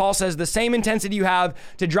neighbor. And Paul says the same intensity you have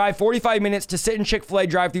to drive 45 minutes to sit in Chick-fil-A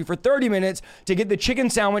drive-thru for 30 minutes to get the chicken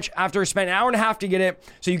sandwich after spend an hour and a half to get it,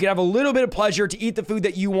 so you can have a little bit of pleasure to eat the food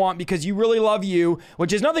that you want because you really love you,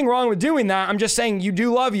 which is nothing wrong with doing that. I'm just saying you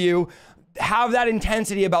do love you. Have that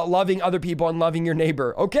intensity about loving other people and loving your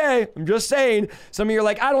neighbor. Okay, I'm just saying, some of you are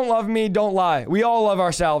like, I don't love me, don't lie. We all love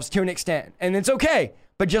ourselves to an extent, and it's okay,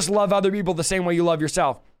 but just love other people the same way you love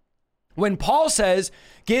yourself. When Paul says,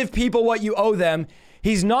 give people what you owe them,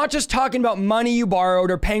 he's not just talking about money you borrowed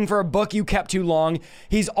or paying for a book you kept too long.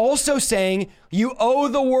 He's also saying you owe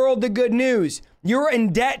the world the good news. You're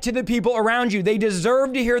in debt to the people around you. They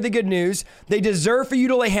deserve to hear the good news. They deserve for you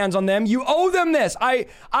to lay hands on them. You owe them this. I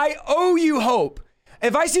owe you hope.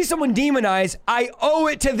 If I see someone demonized, I owe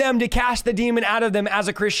it to them to cast the demon out of them as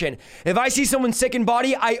a Christian. If I see someone sick in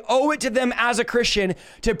body, I owe it to them as a Christian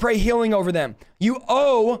to pray healing over them. You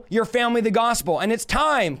owe your family the gospel, and it's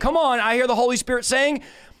time. Come on, I hear the Holy Spirit saying,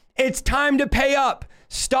 it's time to pay up.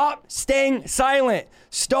 Stop staying silent.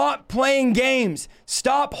 Stop playing games.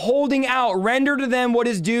 Stop holding out. Render to them what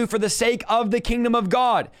is due for the sake of the kingdom of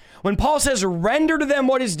God. When Paul says render to them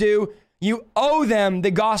what is due, you owe them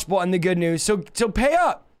the gospel and the good news. So pay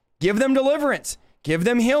up. Give them deliverance. Give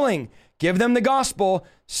them healing. Give them the gospel.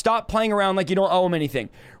 Stop playing around like you don't owe them anything.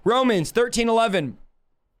 Romans 13:11.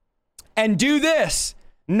 And do this,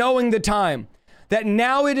 knowing the time, that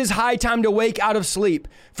now it is high time to wake out of sleep.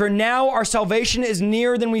 For now our salvation is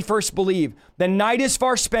nearer than we first believed. The night is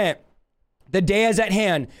far spent. The day is at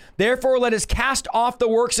hand. Therefore, let us cast off the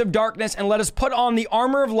works of darkness and let us put on the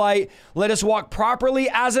armor of light. Let us walk properly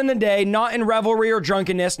as in the day, not in revelry or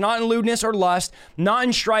drunkenness, not in lewdness or lust, not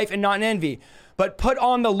in strife and not in envy, but put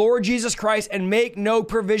on the Lord Jesus Christ and make no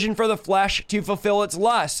provision for the flesh to fulfill its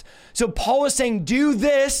lusts. So Paul is saying, do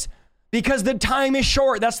this because the time is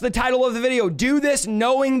short. That's the title of the video. Do this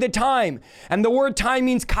knowing the time. And the word time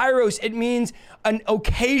means kairos. It means an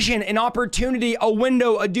occasion, an opportunity, a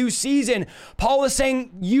window, a due season. Paul is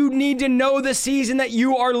saying you need to know the season that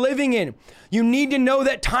you are living in. You need to know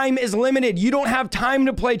that time is limited. You don't have time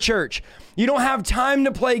to play church. You don't have time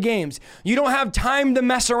to play games. You don't have time to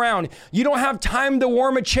mess around. You don't have time to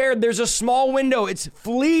warm a chair. There's a small window. It's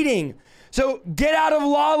fleeting. So get out of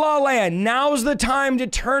la la land. Now's the time to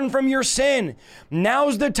turn from your sin.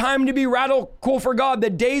 Now's the time to be radical for God. The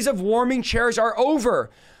days of warming chairs are over.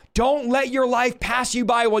 Don't let your life pass you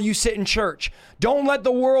by while you sit in church. Don't let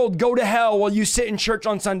the world go to hell while you sit in church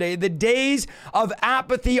on Sunday. The days of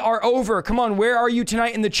apathy are over. Come on, where are you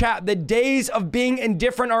tonight in the chat? The days of being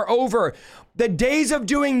indifferent are over. The days of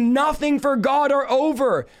doing nothing for God are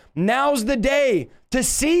over. Now's the day to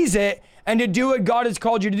seize it and to do what God has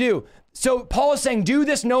called you to do. So Paul is saying, do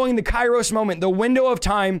this knowing the kairos moment, the window of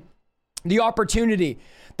time, the opportunity.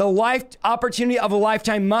 The life opportunity of a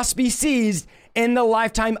lifetime must be seized in the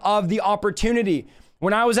lifetime of the opportunity.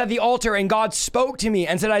 When I was at the altar and God spoke to me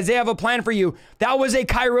and said, Isaiah, I have a plan for you. That was a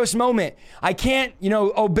kairos moment. I can't,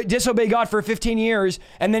 disobey God for 15 years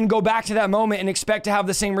and then go back to that moment and expect to have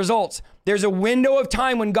the same results. There's a window of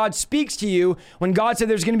time when God speaks to you, when God said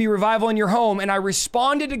there's going to be revival in your home. And I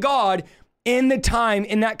responded to God in the time,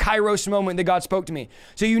 in that kairos moment that God spoke to me.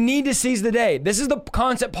 So you need to seize the day. This is the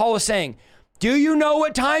concept Paul is saying. Do you know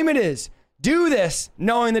what time it is? Do this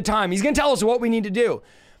knowing the time. He's going to tell us what we need to do.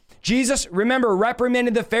 Jesus, remember,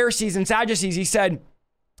 reprimanded the Pharisees and Sadducees. He said,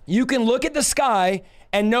 you can look at the sky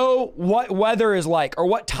and know what weather is like or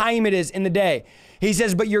what time it is in the day. He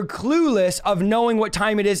says, but you're clueless of knowing what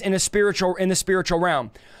time it is in the spiritual realm.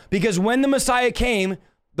 Because when the Messiah came,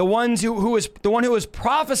 the one who was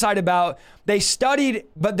prophesied about, they studied,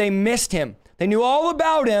 but they missed him. They knew all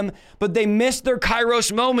about him, but they missed their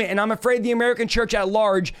kairos moment. And I'm afraid the American church at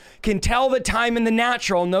large can tell the time in the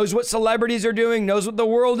natural, knows what celebrities are doing, knows what the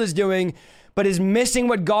world is doing, but is missing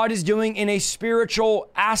what God is doing in a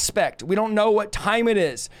spiritual aspect. We don't know what time it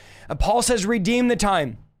is. And Paul says, redeem the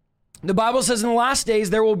time. The Bible says in the last days,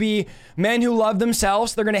 there will be men who love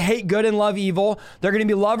themselves. They're going to hate good and love evil. They're going to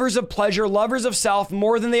be lovers of pleasure, lovers of self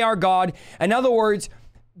more than they are God. In other words,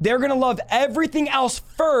 they're going to love everything else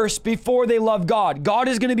first before they love God. God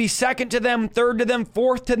is going to be second to them, third to them,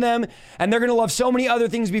 fourth to them, and they're going to love so many other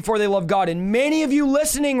things before they love God. And many of you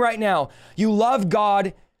listening right now, you love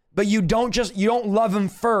God, but you don't love him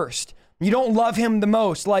first. You don't love him the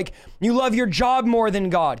most. Like, you love your job more than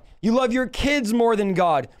God. You love your kids more than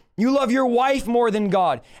God. You love your wife more than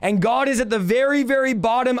God. And God is at the very, very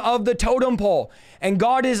bottom of the totem pole. And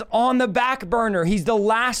God is on the back burner. He's the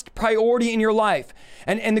last priority in your life.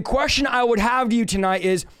 And the question I would have to you tonight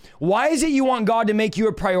is, why is it you want God to make you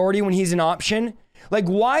a priority when he's an option? Like,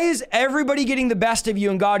 why is everybody getting the best of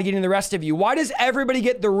you and God getting the rest of you? Why does everybody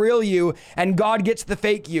get the real you and God gets the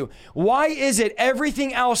fake you? Why is it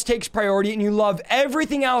everything else takes priority and you love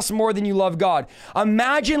everything else more than you love God?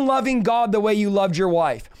 Imagine loving God the way you loved your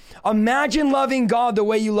wife. Imagine loving God the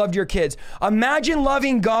way you loved your kids. Imagine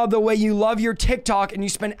loving God the way you love your TikTok and you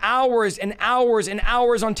spend hours and hours and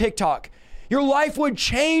hours on TikTok. Your life would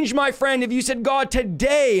change, my friend, if you said, God,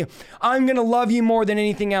 today I'm going to love you more than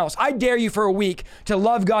anything else. I dare you for a week to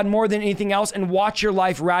love God more than anything else and watch your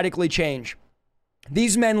life radically change.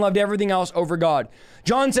 These men loved everything else over God.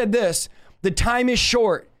 John said this, the time is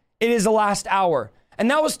short. It is the last hour.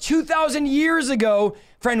 And that was 2,000 years ago.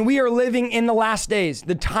 Friend, we are living in the last days.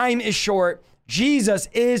 The time is short. Jesus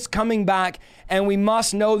is coming back, and we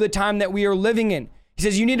must know the time that we are living in. He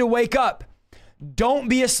says, you need to wake up. Don't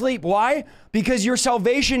be asleep. Why? Because your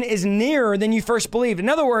salvation is nearer than you first believed. In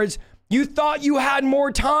other words, you thought you had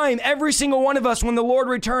more time. Every single one of us, when the Lord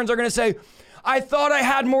returns, are going to say, I thought I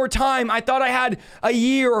had more time. I thought I had a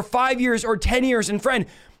year or 5 years or 10 years. And friend,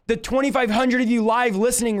 the 2,500 of you live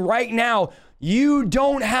listening right now, you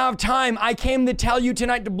don't have time. I came to tell you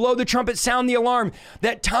tonight to blow the trumpet, sound the alarm,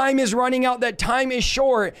 that time is running out, that time is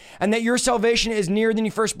short, and that your salvation is nearer than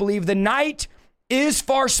you first believed. The night is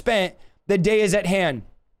far spent. The day is at hand.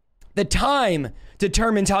 The time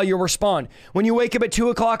determines how you'll respond. When you wake up at 2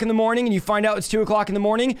 o'clock in the morning and you find out it's 2 o'clock in the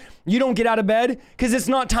morning, you don't get out of bed because it's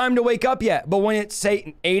not time to wake up yet. But when it's,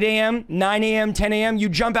 say, 8 a.m., 9 a.m., 10 a.m., you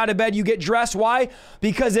jump out of bed, you get dressed. Why?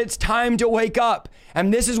 Because it's time to wake up.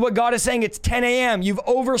 And this is what God is saying. It's 10 a.m. You've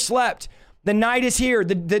overslept. The night is here.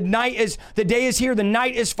 The day is here. The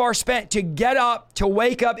night is far spent. To get up, to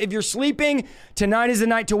wake up. If you're sleeping, tonight is the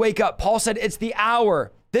night to wake up. Paul said it's the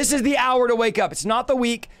hour. This is the hour to wake up. It's not the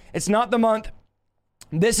week. It's not the month.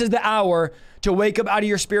 This is the hour to wake up out of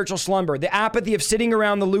your spiritual slumber. The apathy of sitting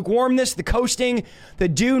around, the lukewarmness, the coasting, the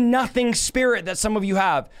do-nothing spirit that some of you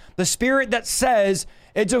have. The spirit that says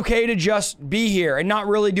it's okay to just be here and not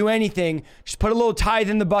really do anything. Just put a little tithe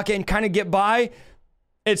in the bucket and kind of get by.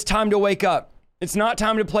 It's time to wake up. It's not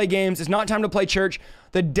time to play games. It's not time to play church.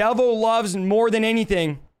 The devil loves more than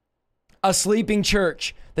anything a sleeping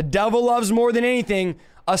church. The devil loves more than anything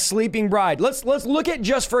a sleeping bride. Let's look at,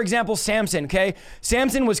 just for example, Samson, okay?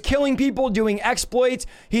 Samson was killing people, doing exploits.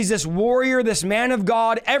 He's this warrior, this man of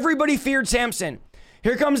God. Everybody feared Samson.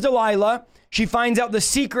 Here comes Delilah. She finds out the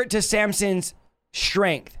secret to Samson's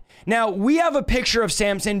strength. Now, we have a picture of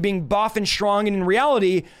Samson being buff and strong, and in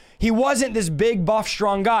reality, he wasn't this big, buff,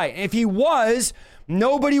 strong guy. If he was,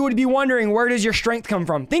 nobody would be wondering, where does your strength come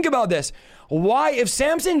from? Think about this. Why, if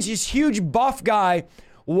Samson's this huge, buff guy,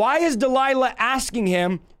 why is Delilah asking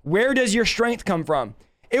him, where does your strength come from?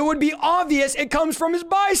 It would be obvious it comes from his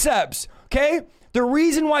biceps, okay? The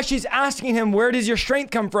reason why she's asking him, where does your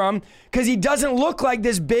strength come from? Because he doesn't look like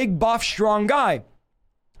this big, buff, strong guy.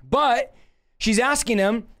 But she's asking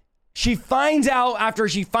him, she finds out after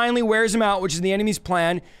she finally wears him out, which is the enemy's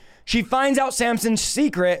plan, she finds out Samson's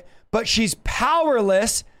secret, but she's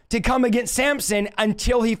powerless to come against Samson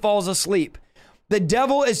until he falls asleep. The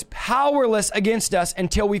devil is powerless against us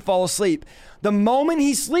until we fall asleep. The moment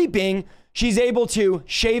he's sleeping, she's able to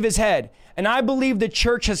shave his head. And I believe the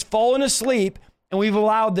church has fallen asleep and we've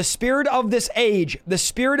allowed the spirit of this age, the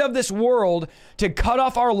spirit of this world to cut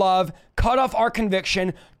off our love, cut off our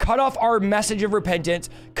conviction, cut off our message of repentance,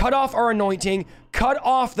 cut off our anointing, cut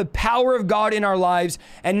off the power of God in our lives.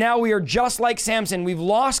 And now we are just like Samson. We've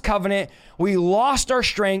lost covenant, we lost our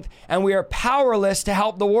strength, and we are powerless to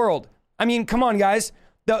help the world. I mean, come on, guys.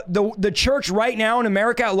 The church right now in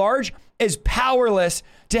America at large is powerless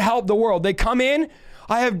to help the world. They come in,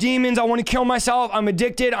 I have demons, I want to kill myself, I'm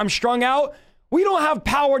addicted, I'm strung out. We don't have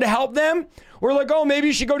power to help them. We're like, oh, maybe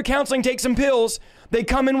you should go to counseling, take some pills. They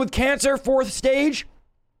come in with cancer, 4th stage.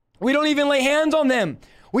 We don't even lay hands on them.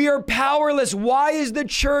 We are powerless. Why is the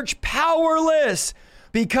church powerless?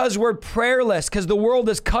 Because we're prayerless, because the world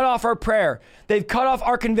has cut off our prayer. They've cut off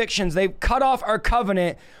our convictions. They've cut off our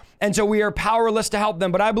covenant. And so we are powerless to help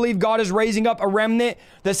them. But I believe God is raising up a remnant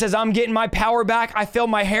that says, I'm getting my power back. I feel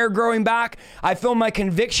my hair growing back. I feel my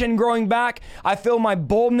conviction growing back. I feel my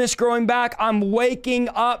boldness growing back. I'm waking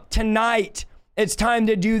up tonight. It's time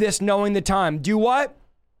to do this, knowing the time. Do what?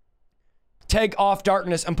 Take off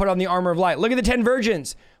darkness and put on the armor of light. Look at the 10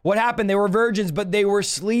 virgins. What happened? They were virgins, but they were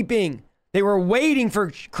sleeping. They were waiting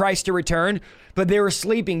for Christ to return, but they were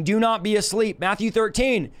sleeping. Do not be asleep. Matthew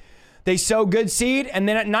 13. They sow good seed, and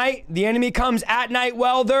then at night, the enemy comes at night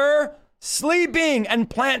while they're sleeping and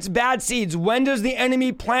plants bad seeds. When does the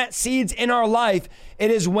enemy plant seeds in our life? It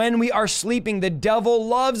is when we are sleeping. The devil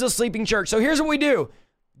loves a sleeping church. So here's what we do.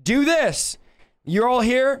 Do this. You're all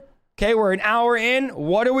here. Okay, we're an hour in.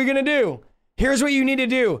 What are we going to do? Here's what you need to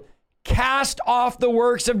do. Cast off the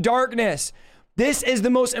works of darkness. This is the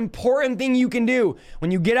most important thing you can do. When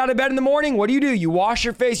you get out of bed in the morning, what do? You wash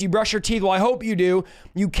your face, you brush your teeth. Well, I hope you do.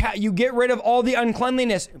 You get rid of all the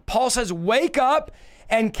uncleanliness. Paul says, wake up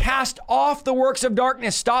and cast off the works of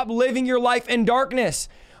darkness. Stop living your life in darkness.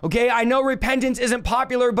 Okay, I know repentance isn't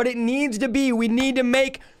popular, but it needs to be. We need to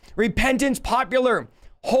make repentance popular,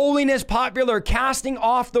 holiness popular, casting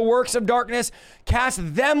off the works of darkness,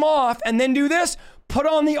 cast them off, and then do this, put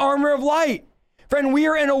on the armor of light. Friend, we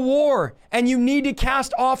are in a war, and you need to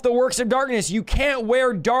cast off the works of darkness. You can't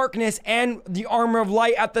wear darkness and the armor of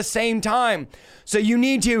light at the same time. So you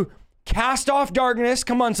need to cast off darkness.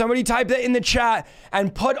 Come on, somebody type that in the chat,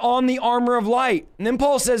 and put on the armor of light. And then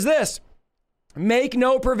Paul says this, make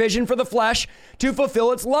no provision for the flesh to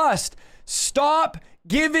fulfill its lust. Stop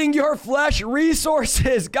giving your flesh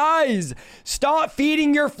resources. Guys, stop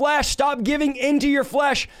feeding your flesh. Stop giving into your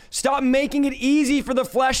flesh. Stop making it easy for the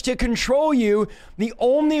flesh to control you. The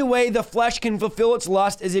only way the flesh can fulfill its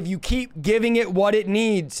lust is if you keep giving it what it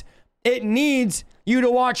needs. It needs you to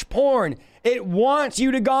watch porn. It wants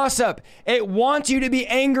you to gossip. It wants you to be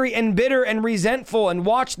angry and bitter and resentful and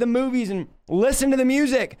watch the movies and listen to the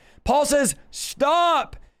music. Paul says,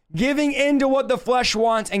 stop giving into what the flesh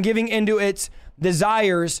wants and giving into its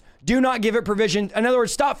desires. Do not give it provision. In other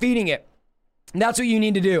words, stop feeding it. And that's what you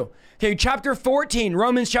need to do. Okay, chapter 14,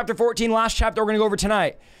 Romans chapter 14, last chapter we're going to go over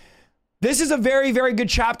tonight. This is a very, very good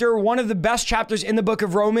chapter, one of the best chapters in the book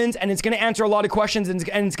of Romans, and it's going to answer a lot of questions, and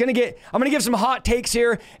it's going to get, I'm going to give some hot takes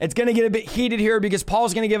here. It's going to get a bit heated here because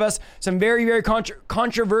Paul's going to give us some very, very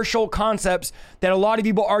controversial concepts that a lot of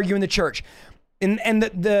people argue in the church. And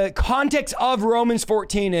the context of Romans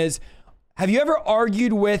 14 is, have you ever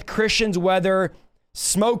argued with Christians whether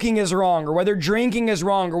smoking is wrong or whether drinking is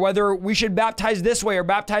wrong or whether we should baptize this way or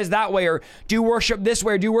baptize that way or do worship this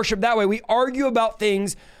way or do worship that way? We argue about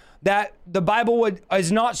things that the Bible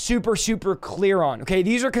is not super clear on. Okay,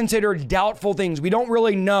 these are considered doubtful things. We don't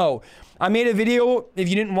really know. I made a video, if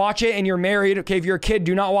you didn't watch it and you're married, okay, if you're a kid,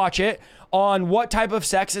 do not watch it, on what type of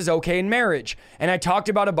sex is okay in marriage. And I talked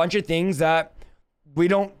about a bunch of things that we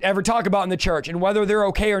don't ever talk about in the church and whether they're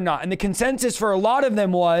okay or not. And the consensus for a lot of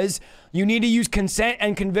them was you need to use consent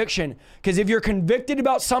and conviction, because if you're convicted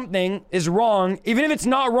about something is wrong, even if it's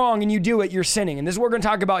not wrong and you do it, you're sinning. And this is what we're going to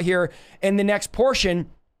talk about here in the next portion.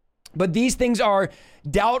 But these things are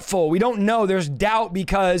doubtful. We don't know. There's doubt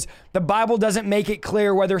because the Bible doesn't make it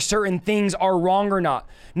clear whether certain things are wrong or not.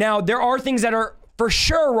 Now, there are things that are for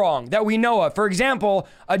sure wrong that we know of. For example,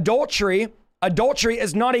 adultery. Adultery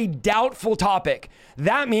is not a doubtful topic.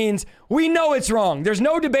 That means we know it's wrong. There's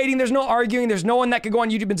no debating. There's no arguing. There's no one that could go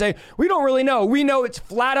on YouTube and say, we don't really know. We know it's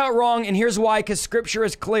flat out wrong. And here's why, because scripture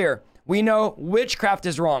is clear. We know witchcraft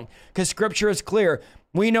is wrong because scripture is clear.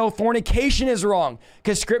 We know fornication is wrong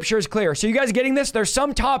because scripture is clear. So you guys getting this? There's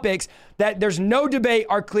some topics that there's no debate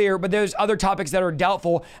are clear, but there's other topics that are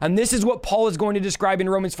doubtful. And this is what Paul is going to describe in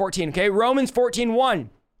Romans 14. Okay, Romans 14:1.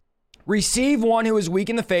 Receive one who is weak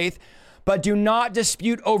in the faith, but do not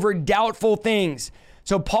dispute over doubtful things.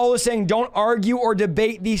 So Paul is saying, don't argue or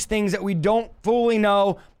debate these things that we don't fully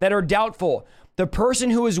know that are doubtful. The person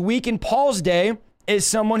who is weak in Paul's day is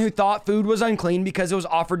someone who thought food was unclean because it was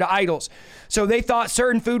offered to idols. So they thought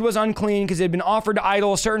certain food was unclean because it had been offered to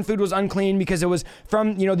idols. Certain food was unclean because it was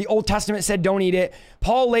from, the Old Testament said don't eat it.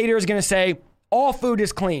 Paul later is going to say all food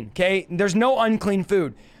is clean, okay? There's no unclean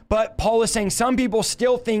food. But Paul is saying some people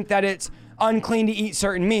still think that it's unclean to eat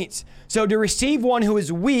certain meats. So to receive one who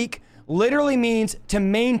is weak literally means to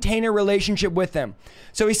maintain a relationship with them.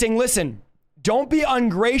 So he's saying, listen, don't be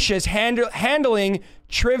ungracious handling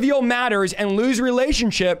trivial matters and lose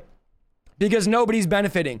relationship because nobody's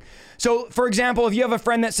benefiting. So for example, if you have a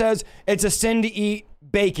friend that says it's a sin to eat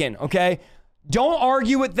bacon, okay? Don't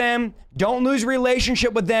argue with them. Don't lose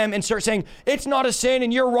relationship with them and start saying, it's not a sin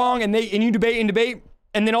and you're wrong. And you debate.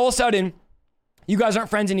 And then all of a sudden, you guys aren't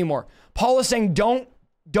friends anymore. Paul is saying, don't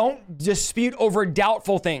dispute over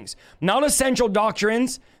doubtful things. Not essential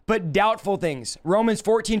doctrines, but doubtful things. Romans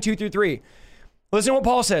 14:2-3. Listen to what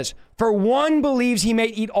Paul says. For one believes he may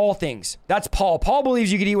eat all things. That's Paul. Paul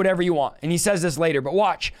believes you could eat whatever you want. And he says this later, but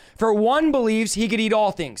watch. For one believes he could eat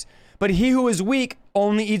all things, but he who is weak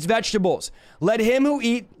only eats vegetables. Let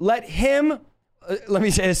me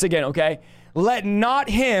say this again, okay? Let not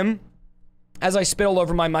him, as I spit all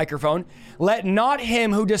over my microphone, let not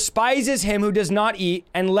him who despises him who does not eat,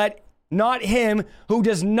 and let not him who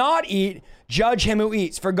does not eat judge him who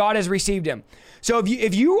eats, for God has received him. So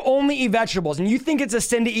if you only eat vegetables and you think it's a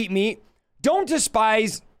sin to eat meat, don't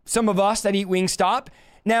despise some of us that eat Wingstop.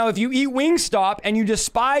 Now, if you eat Wingstop and you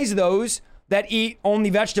despise those that eat only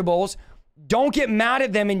vegetables, don't get mad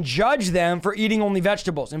at them and judge them for eating only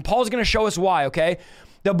vegetables. And Paul's going to show us why, okay?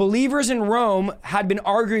 The believers in Rome had been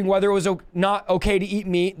arguing whether it was not okay to eat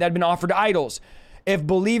meat that had been offered to idols. If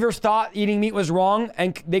believers thought eating meat was wrong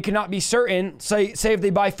and they could not be certain, say if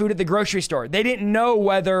they buy food at the grocery store, they didn't know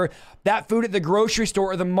whether that food at the grocery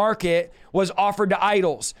store or the market was offered to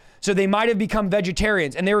idols. So they might have become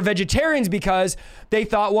vegetarians. And they were vegetarians because they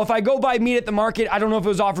thought, well, if I go buy meat at the market, I don't know if it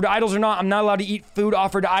was offered to idols or not. I'm not allowed to eat food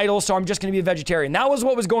offered to idols, so I'm just going to be a vegetarian. That was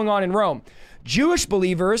what was going on in Rome. Jewish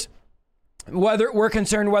believers, we're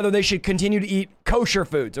concerned whether they should continue to eat kosher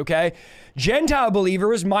foods, okay? Gentile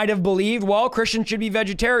believers might have believed, well, Christians should be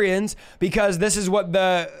vegetarians because this is what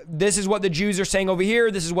the Jews are saying over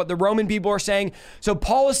here. This is what the Roman people are saying. So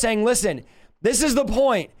Paul is saying, listen, this is the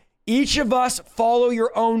point. Each of us follow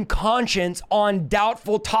your own conscience on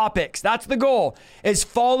doubtful topics. That's the goal, is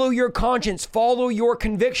follow your conscience, follow your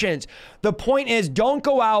convictions. The point is, don't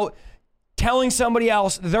go out telling somebody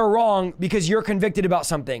else they're wrong because you're convicted about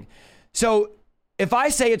something. So if I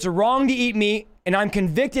say it's wrong to eat meat and I'm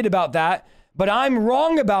convicted about that, but I'm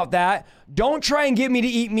wrong about that, don't try and get me to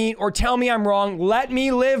eat meat or tell me I'm wrong. Let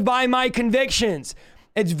me live by my convictions.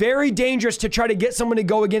 It's very dangerous to try to get someone to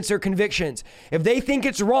go against their convictions. If they think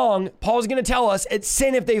it's wrong, Paul's going to tell us it's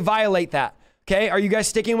sin if they violate that. Okay, are you guys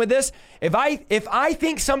sticking with this? If I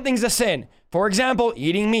think something's a sin, for example,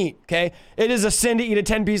 eating meat, okay, it is a sin to eat a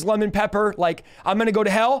 10-piece lemon pepper, like I'm going to go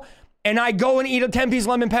to hell, and I go and eat a 10-piece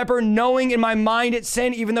lemon pepper knowing in my mind it's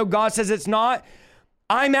sin, even though God says it's not,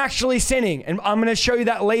 I'm actually sinning. And I'm going to show you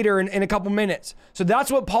that later in a couple minutes. So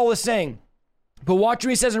that's what Paul is saying. But watch what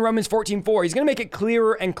he says in Romans 14:4. He's going to make it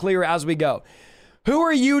clearer and clearer as we go. Who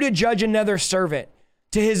are you to judge another servant?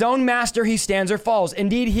 To his own master he stands or falls.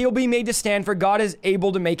 Indeed, he'll be made to stand, for God is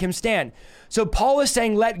able to make him stand. So Paul is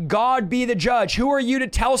saying, let God be the judge. Who are you to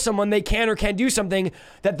tell someone they can or can't do something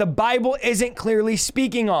that the Bible isn't clearly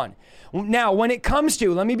speaking on? Now, when it comes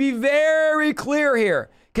to, let me be very clear here,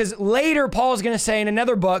 because later Paul is going to say in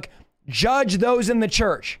another book, judge those in the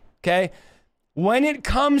church, okay? When it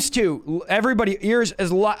comes to, everybody, ears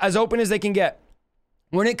as open as they can get.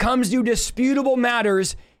 When it comes to disputable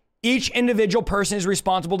matters, each individual person is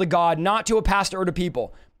responsible to God, not to a pastor or to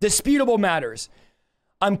people. Disputable matters.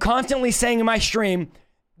 I'm constantly saying in my stream,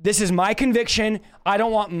 this is my conviction. I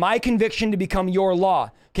don't want my conviction to become your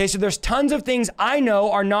law. Okay, so there's tons of things I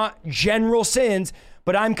know are not general sins,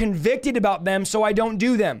 but I'm convicted about them, so I don't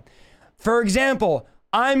do them. For example,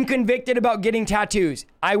 I'm convicted about getting tattoos.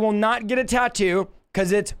 I will not get a tattoo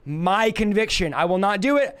because it's my conviction. I will not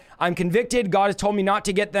do it. I'm convicted. God has told me not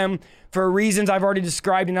to get them for reasons I've already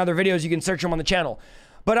described in other videos. You can search them on the channel.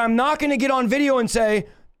 But I'm not going to get on video and say,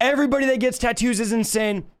 everybody that gets tattoos is in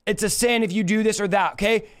sin. It's a sin if you do this or that,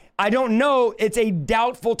 okay? I don't know. It's a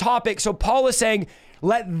doubtful topic. So Paul is saying,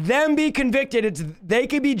 let them be convicted. They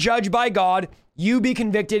could be judged by God. You be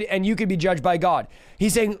convicted and you could be judged by God.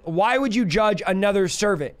 He's saying, why would you judge another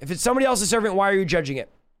servant? If it's somebody else's servant, why are you judging it?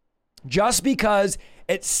 Just because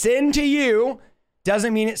it's sin to you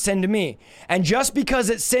doesn't mean it's sin to me. And just because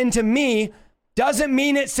it's sin to me doesn't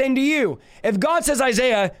mean it's sin to you. If God says,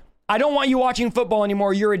 Isaiah, I don't want you watching football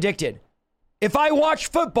anymore, you're addicted. If I watch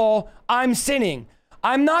football, I'm sinning.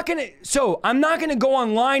 I'm not going to go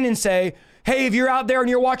online and say, hey, if you're out there and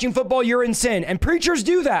you're watching football, you're in sin. And preachers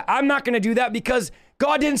do that. I'm not going to do that because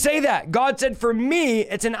God didn't say that. God said, for me,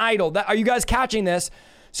 it's an idol. Are you guys catching this?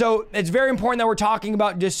 So it's very important that we're talking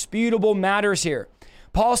about disputable matters here.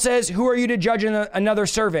 Paul says, who are you to judge another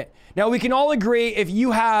servant? Now, we can all agree if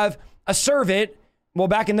you have a servant, well,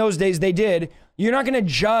 back in those days, they did, you're not going to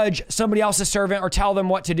judge somebody else's servant or tell them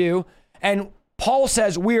what to do. And Paul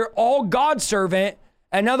says, we're all God's servant,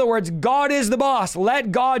 In other words, God is the boss.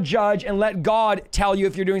 Let God judge and let God tell you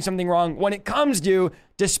if you're doing something wrong when it comes to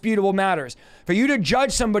disputable matters. For you to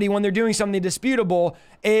judge somebody when they're doing something disputable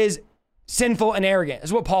is sinful and arrogant,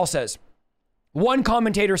 is what Paul says. One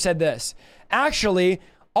commentator said this: actually,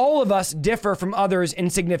 all of us differ from others in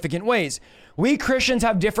significant ways. We Christians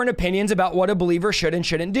have different opinions about what a believer should and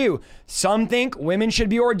shouldn't do. Some think women should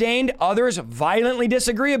be ordained. Others violently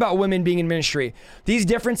disagree about women being in ministry. These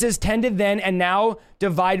differences tend to then and now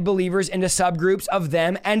divide believers into subgroups of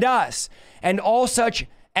them and us. And all such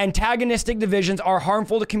antagonistic divisions are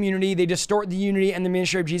harmful to community. They distort the unity and the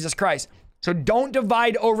ministry of Jesus Christ. So don't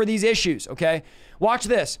divide over these issues, okay? Watch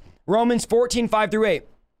this. Romans 14:5-8.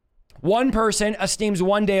 One person esteems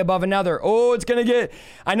one day above another. Oh,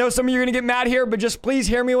 I know some of you are going to get mad here, but just please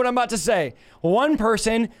hear me what I'm about to say. One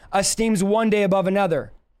person esteems one day above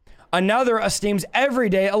another. Another esteems every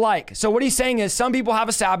day alike. So what he's saying is some people have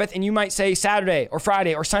a Sabbath and you might say Saturday or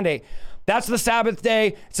Friday or Sunday. That's the Sabbath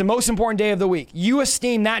day. It's the most important day of the week. You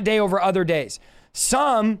esteem that day over other days.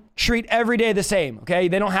 Some treat every day the same, okay?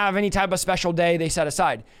 They don't have any type of special day they set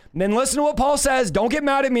aside. And then listen to what Paul says. Don't get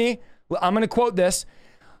mad at me. I'm going to quote this.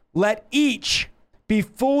 Let each be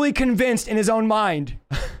fully convinced in his own mind.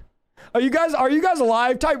 Are you guys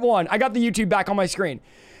alive? Type 1. I got the YouTube back on my screen.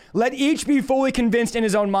 Let each be fully convinced in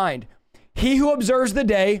his own mind. He who observes the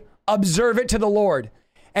day, observe it to the Lord.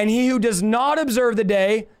 And he who does not observe the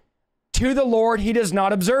day, to the Lord, he does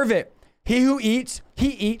not observe it. He who eats, he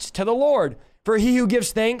eats to the Lord. For he who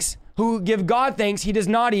gives thanks, who give God thanks, he does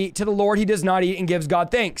not eat. To the Lord, he does not eat and gives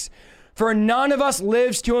God thanks. For none of us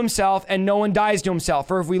lives to himself, and no one dies to himself.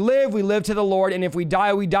 For if we live to the Lord, and if we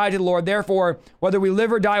die to the Lord. Therefore, whether we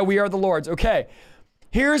live or die, we are the Lord's. Okay,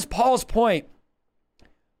 here's Paul's point.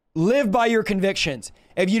 Live by your convictions.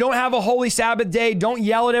 If you don't have a holy Sabbath day, don't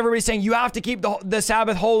yell at everybody saying you have to keep the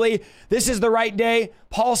Sabbath holy. This is the right day.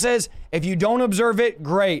 Paul says, if you don't observe it,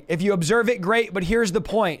 great. If you observe it, great. But here's the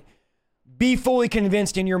point. Be fully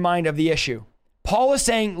convinced in your mind of the issue. Paul is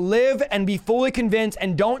saying live and be fully convinced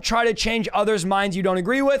and don't try to change others' minds you don't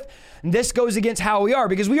agree with. And this goes against how we are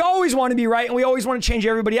because we always want to be right and we always want to change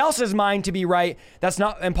everybody else's mind to be right.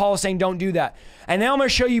 And Paul is saying don't do that. And now I'm going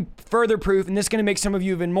to show you further proof, and this is going to make some of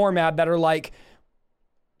you even more mad that are like,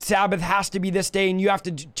 Sabbath has to be this day and you have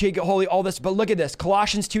to take it holy, all this. But look at this,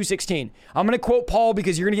 Colossians 2:16. I'm going to quote Paul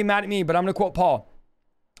because you're going to get mad at me, but I'm going to quote Paul.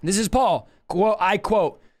 This is Paul. I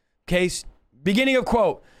quote, okay, beginning of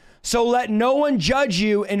quote. So let no one judge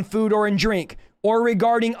you in food or in drink, or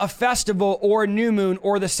regarding a festival or a new moon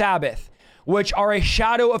or the Sabbath, which are a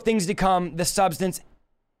shadow of things to come. The substance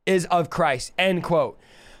is of Christ, end quote.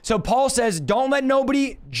 So Paul says, don't let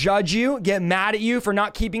nobody judge you, get mad at you for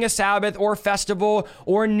not keeping a Sabbath or festival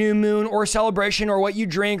or a new moon or celebration or what you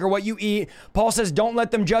drink or what you eat. Paul says, don't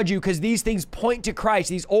let them judge you because these things point to Christ.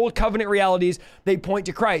 These old covenant realities, they point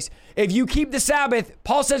to Christ. If you keep the Sabbath,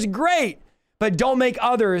 Paul says, great. But don't make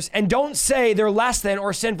others, and don't say they're less than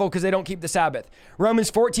or sinful because they don't keep the Sabbath.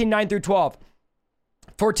 Romans 14:9-12.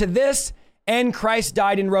 For to this end Christ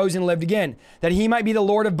died and rose and lived again, that he might be the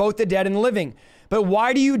Lord of both the dead and the living. But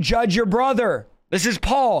why do you judge your brother? This is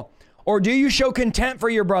Paul. Or do you show contempt for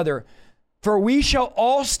your brother? For we shall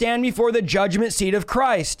all stand before the judgment seat of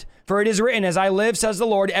Christ. For it is written, as I live, says the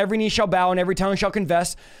Lord, every knee shall bow and every tongue shall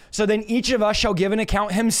confess. So then each of us shall give an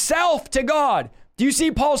account himself to God. Do you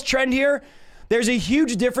see Paul's trend here? There's a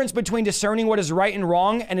huge difference between discerning what is right and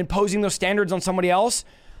wrong and imposing those standards on somebody else.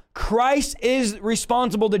 Christ is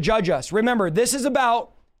responsible to judge us. Remember, this is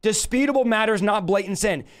about disputable matters, not blatant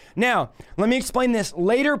sin. Now, let me explain this.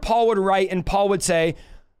 Later, Paul would write and Paul would say,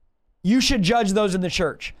 you should judge those in the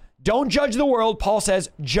church. Don't judge the world. Paul says,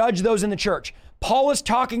 judge those in the church. Paul is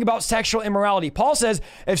talking about sexual immorality. Paul says,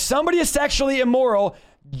 if somebody is sexually immoral,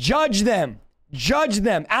 judge them. Judge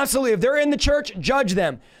them. Absolutely. If they're in the church, judge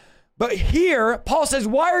them. But here, Paul says,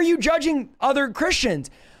 why are you judging other Christians?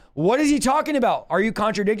 What is he talking about? Are you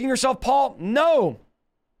contradicting yourself, Paul? No.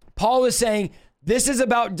 Paul is saying, this is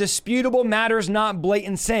about disputable matters, not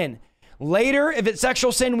blatant sin. Later, if it's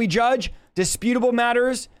sexual sin, we judge. Disputable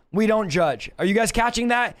matters, we don't judge. Are you guys catching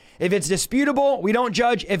that? If it's disputable, we don't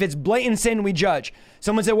judge. If it's blatant sin, we judge.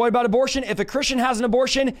 Someone said, what about abortion? If a Christian has an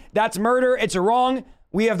abortion, that's murder. It's wrong.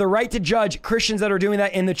 We have the right to judge Christians that are doing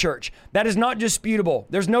that in the church. That is not disputable.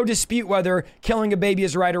 There's no dispute whether killing a baby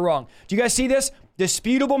is right or wrong. Do you guys see this?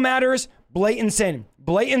 Disputable matters, blatant sin.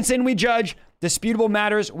 Blatant sin we judge. Disputable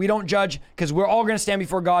matters we don't judge because we're all going to stand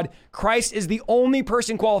before God. Christ is the only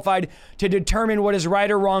person qualified to determine what is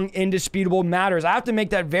right or wrong in disputable matters. I have to make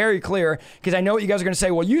that very clear because I know what you guys are going to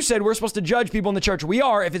say. Well, you said we're supposed to judge people in the church. We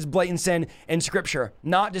are if it's blatant sin in Scripture,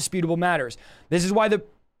 not disputable matters. This is why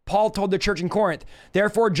Paul told the church in Corinth.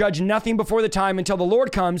 Therefore, judge nothing before the time until the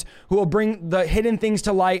Lord comes, who will bring the hidden things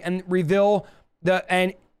to light and reveal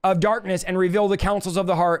of darkness and reveal the counsels of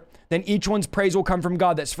the heart. Then each one's praise will come from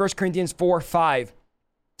God. That's 1 Corinthians 4:5.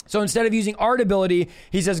 So instead of using our ability,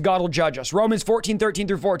 he says God will judge us. Romans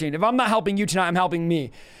 14:13-14. If I'm not helping you tonight, I'm helping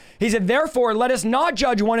me. He said, therefore, let us not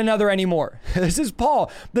judge one another anymore. This is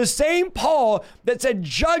Paul, the same Paul that said,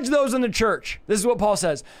 judge those in the church. This is what Paul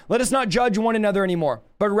says. Let us not judge one another anymore,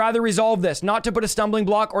 but rather resolve this, not to put a stumbling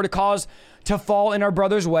block or to cause to fall in our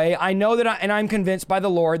brother's way. I know that, and I'm convinced by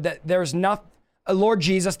the Lord that there's Lord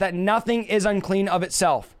Jesus, that nothing is unclean of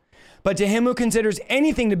itself. But to him who considers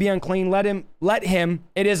anything to be unclean, let him,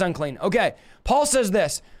 it is unclean. Okay, Paul says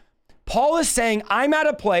this. Paul is saying, I'm at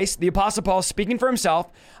a place, the Apostle Paul speaking for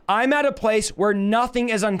himself, I'm at a place where nothing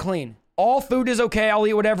is unclean. All food is okay. I'll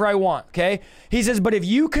eat whatever I want, okay? He says, but if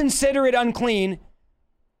you consider it unclean,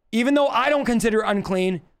 even though I don't consider it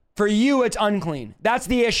unclean, for you it's unclean. That's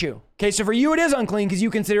the issue. Okay, so for you it is unclean because you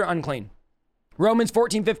consider it unclean. Romans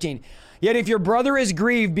 14:15. Yet if your brother is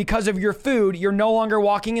grieved because of your food, you're no longer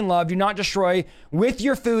walking in love. Do not destroy with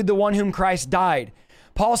your food the one whom Christ died.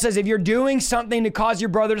 Paul says, if you're doing something to cause your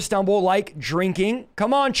brother to stumble, like drinking,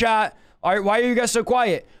 come on, chat. All right, why are you guys so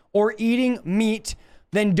quiet? Or eating meat,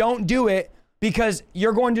 then don't do it because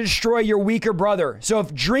you're going to destroy your weaker brother. So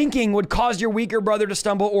if drinking would cause your weaker brother to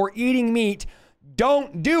stumble or eating meat,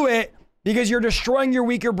 don't do it because you're destroying your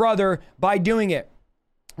weaker brother by doing it.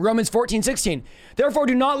 Romans 14:16. Therefore,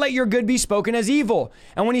 do not let your good be spoken as evil.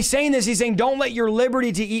 And when he's saying this, he's saying, don't let your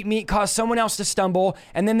liberty to eat meat cause someone else to stumble.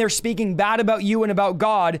 And then they're speaking bad about you and about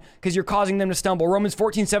God because you're causing them to stumble. Romans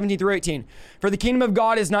 14:17-18. For the kingdom of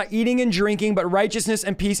God is not eating and drinking, but righteousness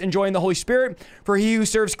and peace and joy in the Holy Spirit. For he who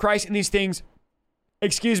serves Christ in these things,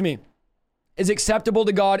 is acceptable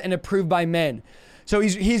to God and approved by men. So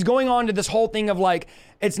he's going on to this whole thing of like,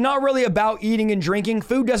 it's not really about eating and drinking.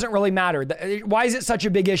 Food doesn't really matter. Why is it such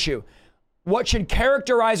a big issue? What should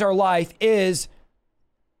characterize our life is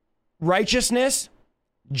righteousness,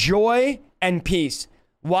 joy, and peace.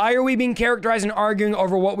 Why are we being characterized and arguing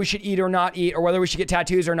over what we should eat or not eat, or whether we should get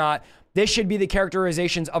tattoos or not? This should be the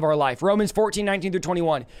characterizations of our life. Romans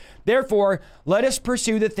 14:19-21. Therefore, let us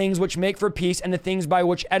pursue the things which make for peace and the things by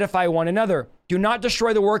which edify one another. Do not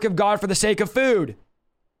destroy the work of God for the sake of food.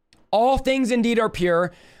 All things indeed are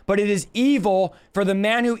pure, but it is evil for the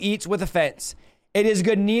man who eats with offense. It is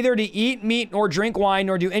good neither to eat meat nor drink wine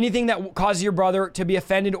nor do anything that causes your brother to be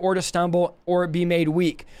offended or to stumble or be made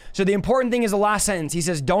weak. So the important thing is the last sentence. He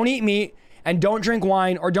says, don't eat meat and don't drink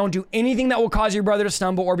wine or don't do anything that will cause your brother to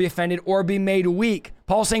stumble or be offended or be made weak.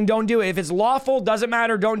 Paul's saying don't do it. If it's lawful, doesn't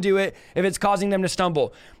matter, don't do it if it's causing them to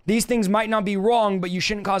stumble. These things might not be wrong, but you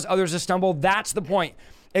shouldn't cause others to stumble. That's the point.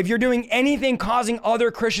 If you're doing anything causing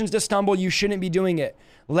other Christians to stumble, you shouldn't be doing it.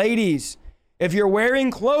 Ladies, if you're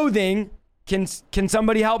wearing clothing, can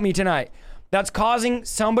somebody help me tonight? That's causing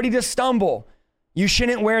somebody to stumble. You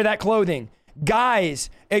shouldn't wear that clothing. Guys,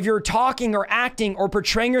 if you're talking or acting or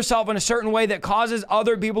portraying yourself in a certain way that causes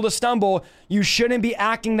other people to stumble, you shouldn't be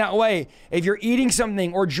acting that way. If you're eating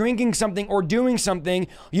something or drinking something or doing something,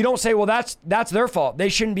 you don't say, well, that's their fault. They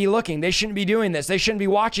shouldn't be looking. They shouldn't be doing this. They shouldn't be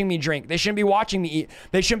watching me drink. They shouldn't be watching me eat.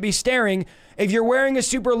 They shouldn't be staring. If you're wearing a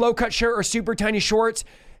super low cut shirt or super tiny shorts,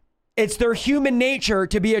 it's their human nature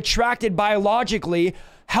to be attracted biologically.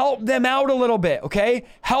 Help them out a little bit, okay?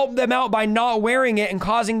 Help them out by not wearing it and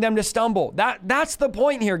causing them to stumble. That's the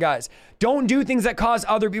point here, guys. Don't do things that cause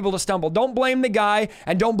other people to stumble. Don't blame the guy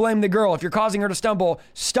and don't blame the girl. If you're causing her to stumble,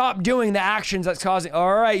 stop doing the actions that's causing.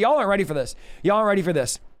 All right, y'all aren't ready for this. Y'all aren't ready for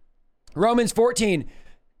this. Romans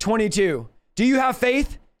 14:22. Do you have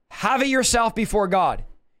faith? Have it yourself before God.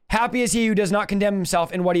 Happy is he who does not condemn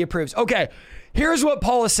himself in what he approves. Okay, here's what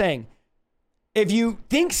Paul is saying. If you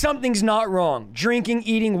think something's not wrong, drinking,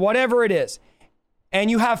 eating, whatever it is, and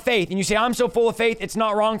you have faith and you say, I'm so full of faith, it's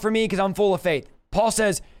not wrong for me because I'm full of faith. Paul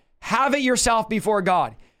says, have it yourself before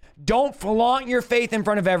God. Don't flaunt your faith in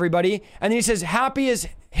front of everybody. And then he says, happy is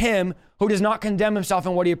him who does not condemn himself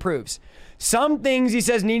in what he approves. Some things, he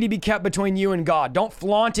says, need to be kept between you and God. Don't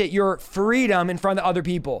flaunt it, your freedom in front of other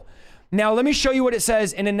people. Now, let me show you what it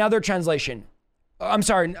says in another translation. I'm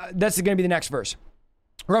sorry, that's going to be the next verse.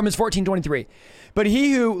 Romans 14:23. But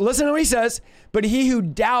he who, listen to what he says, but he who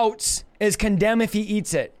doubts is condemned if he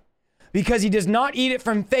eats it, because he does not eat it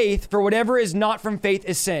from faith, for whatever is not from faith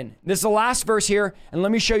is sin. This is the last verse here, and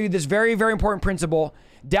let me show you this very, very important principle.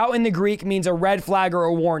 Doubt in the Greek means a red flag or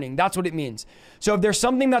a warning. That's what it means. So if there's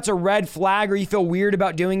something that's a red flag or you feel weird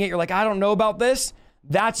about doing it, you're like, I don't know about this.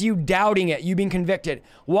 That's you doubting it, you being convicted.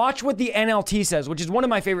 Watch what the NLT says, which is one of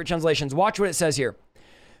my favorite translations. Watch what it says here.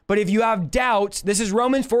 But if you have doubts, this is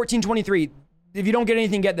Romans 14:23. If you don't get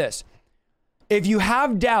anything, get this. If you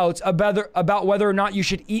have doubts about whether or not you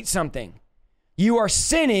should eat something, you are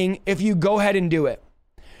sinning if you go ahead and do it.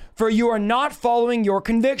 For you are not following your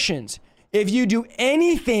convictions. If you do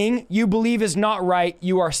anything you believe is not right,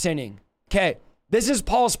 you are sinning. Okay, this is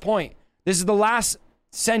Paul's point. This is the last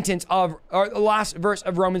sentence of, or the last verse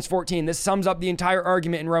of Romans 14. This sums up the entire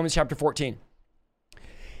argument in Romans chapter 14.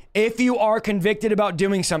 If you are convicted about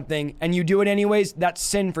doing something and you do it anyways, that's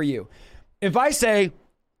sin for you. If I say,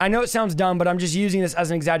 I know it sounds dumb, but I'm just using this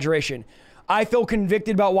as an exaggeration. I feel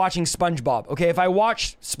convicted about watching SpongeBob. Okay, if I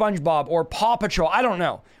watch SpongeBob or Paw Patrol, I don't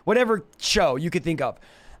know, whatever show you could think of,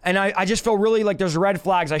 and I just feel really like there's red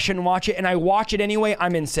flags, I shouldn't watch it, and I watch it anyway,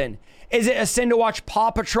 I'm in sin. Is it a sin to watch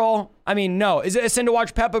Paw Patrol? I mean, no. Is it a sin to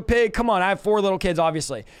watch Peppa Pig? Come on, I have 4 little kids,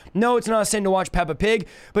 obviously. No, it's not a sin to watch Peppa Pig,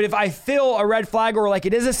 but if I feel a red flag or like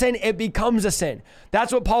it is a sin, it becomes a sin.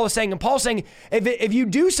 That's what Paul is saying. And Paul's saying, if you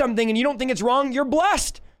do something and you don't think it's wrong, you're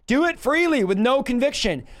blessed. Do it freely with no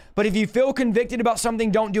conviction. But if you feel convicted about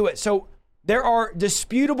something, don't do it. So there are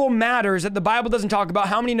disputable matters that the Bible doesn't talk about.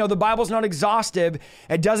 How many know the Bible's not exhaustive?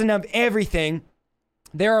 It doesn't have everything.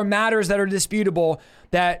 There are matters that are disputable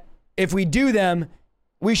that if we do them,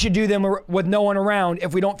 we should do them with no one around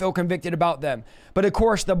if we don't feel convicted about them. But of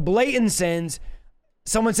course, the blatant sins,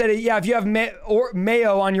 someone said, yeah, if you have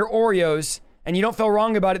mayo on your Oreos and you don't feel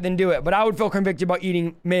wrong about it, then do it. But I would feel convicted about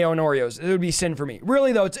eating mayo and Oreos. It would be sin for me.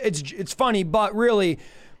 Really though, it's funny, but really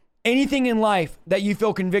anything in life that you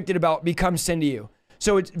feel convicted about becomes sin to you.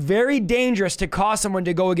 So it's very dangerous to cause someone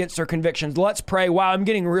to go against their convictions. Let's pray. Wow, I'm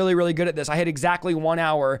getting really, really good at this. I hit exactly 1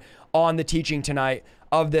 hour on the teaching tonight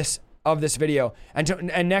of this video.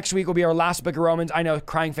 And next week will be our last book of Romans. I know,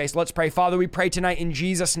 crying face. Let's pray. Father, we pray tonight in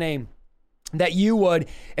Jesus' name that you would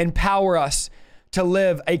empower us to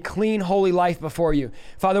live a clean, holy life before you.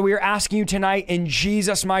 Father, we are asking you tonight in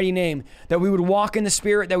Jesus' mighty name that we would walk in the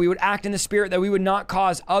Spirit, that we would act in the Spirit, that we would not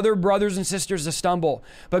cause other brothers and sisters to stumble.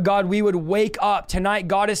 But God, we would wake up. Tonight,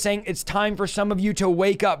 God is saying it's time for some of you to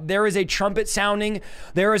wake up. There is a trumpet sounding.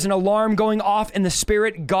 There is an alarm going off in the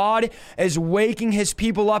Spirit. God is waking his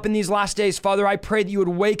people up in these last days. Father, I pray that you would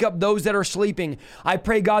wake up those that are sleeping. I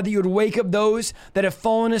pray, God, that you would wake up those that have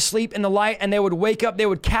fallen asleep in the light, and they would wake up. They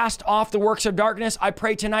would cast off the works of darkness. I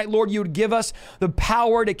pray tonight, Lord, you would give us the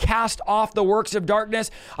power to cast off the works of darkness.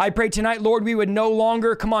 I pray tonight, Lord, we would no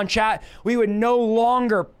longer, come on, chat, we would no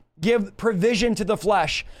longer give provision to the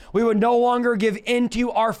flesh. We would no longer give into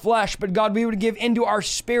our flesh, but God, we would give into our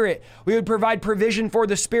spirit. We would provide provision for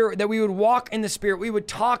the Spirit, that we would walk in the Spirit. We would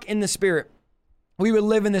talk in the Spirit. We would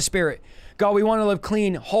live in the Spirit. God, we want to live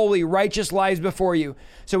clean, holy, righteous lives before you.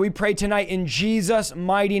 So we pray tonight in Jesus'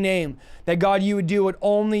 mighty name that, God, you would do what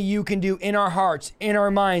only you can do in our hearts, in our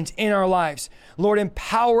minds, in our lives. Lord,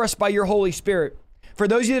 empower us by your Holy Spirit. For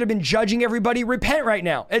those of you that have been judging everybody, repent right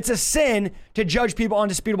now. It's a sin to judge people on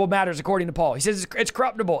disputable matters, according to Paul. He says it's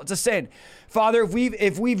corruptible. It's a sin. Father,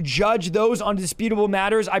 if we've judged those on disputable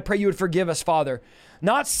matters, I pray you would forgive us, Father.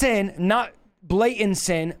 Not sin, not blatant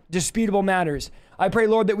sin, disputable matters. I pray,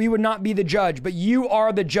 Lord, that we would not be the judge, but you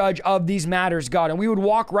are the judge of these matters, God, and we would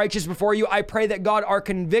walk righteous before you. I pray that, God, our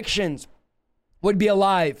convictions would be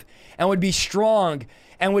alive and would be strong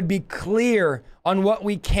and would be clear on what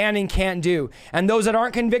we can and can't do. And those that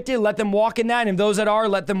aren't convicted, let them walk in that. And those that are,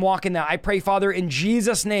 let them walk in that. I pray, Father, in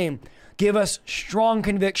Jesus' name, give us strong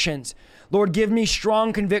convictions. Lord, give me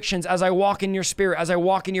strong convictions as I walk in your Spirit, as I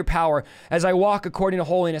walk in your power, as I walk according to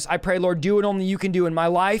holiness. I pray, Lord, do what only you can do in my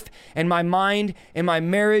life, in my mind, in my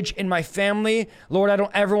marriage, in my family. Lord, I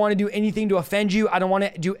don't ever want to do anything to offend you. I don't want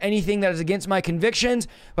to do anything that is against my convictions,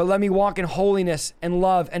 but let me walk in holiness and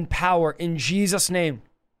love and power in Jesus' name.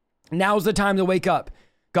 Now's the time to wake up.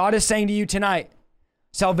 God is saying to you tonight,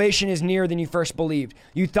 salvation is nearer than you first believed.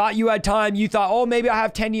 You thought you had time. You thought, oh, maybe I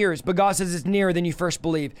have 10 years. But God says it's nearer than you first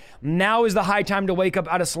believed. Now is the high time to wake up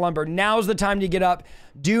out of slumber. Now's the time to get up.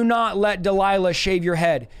 Do not let Delilah shave your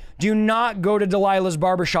head. Do not go to Delilah's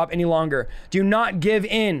barbershop any longer. Do not give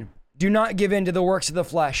in. Do not give in to the works of the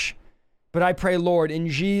flesh. But I pray, Lord, in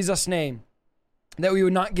Jesus' name, that we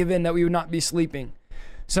would not give in, that we would not be sleeping.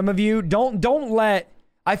 Some of you, don't let,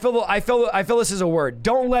 I feel this is a word.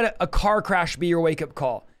 Don't let a car crash be your wake-up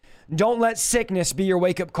call. Don't let sickness be your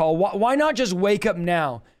wake-up call. Why not just wake up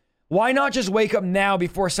now? Why not just wake up now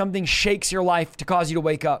before something shakes your life to cause you to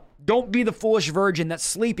wake up? Don't be the foolish virgin that's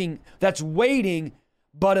sleeping, that's waiting,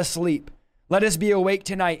 but asleep. Let us be awake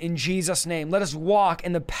tonight in Jesus' name. Let us walk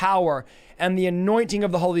in the power and the anointing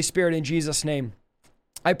of the Holy Spirit in Jesus' name.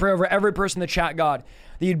 I pray over every person in the chat, God,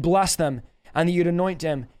 that you'd bless them and that you'd anoint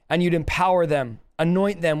them and you'd empower them.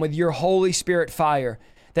 Anoint them with your Holy Spirit fire,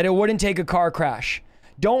 that it wouldn't take a car crash.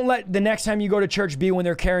 Don't let the next time you go to church be when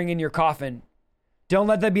they're carrying in your coffin. Don't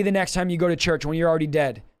let that be the next time you go to church when you're already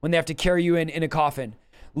dead, when they have to carry you in a coffin.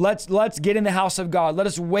 Let's get in the house of God. Let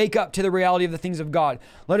us wake up to the reality of the things of God.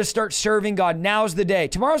 Let us start serving God. Now's the day.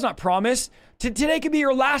 Tomorrow's not promised. Today could be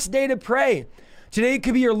your last day to pray. Today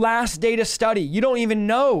could be your last day to study. You don't even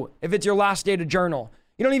know if it's your last day to journal.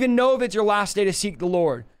 You don't even know if it's your last day to seek the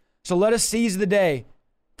Lord. So let us seize the day,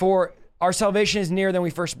 for our salvation is nearer than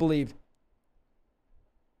we first believed.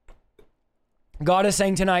 God is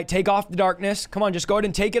saying tonight, take off the darkness. Come on, just go ahead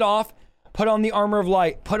and take it off. Put on the armor of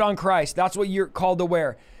light. Put on Christ. That's what you're called to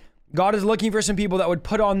wear. God is looking for some people that would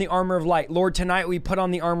put on the armor of light. Lord, tonight we put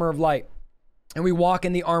on the armor of light and we walk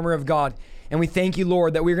in the armor of God. And we thank you,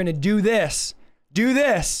 Lord, that we're going to do this,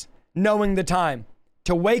 knowing the time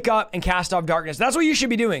to wake up and cast off darkness. That's what you should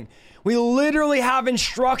be doing. We literally have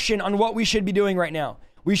instruction on what we should be doing right now.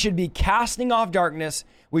 We should be casting off darkness.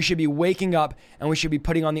 We should be waking up, and we should be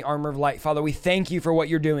putting on the armor of light. Father, we thank you for what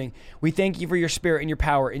you're doing. We thank you for your spirit and your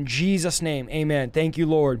power. In Jesus' name, amen. Thank you,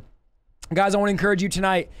 Lord. Guys, I want to encourage you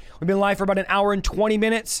tonight. We've been live for about an hour and 20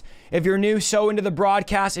 minutes. If you're new, sow into the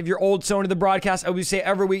broadcast. If you're old, sow into the broadcast. I would say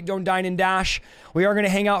every week, don't dine and dash. We are going to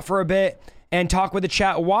hang out for a bit and talk with the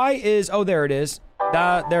chat. There it is.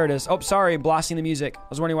 There it is. Oh, sorry, blasting the music. I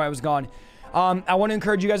was wondering why it was gone. I want to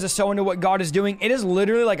encourage you guys to sow into what God is doing. It is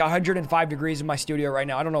literally like 105 degrees in my studio right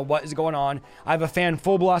now. I don't know what is going on. I have a fan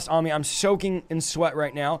full blast on me. I'm soaking in sweat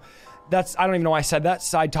right now. I don't even know why I said that,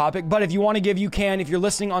 side topic. But if you want to give, you can. If you're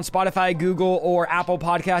listening on Spotify, Google, or Apple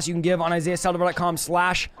Podcasts, you can give on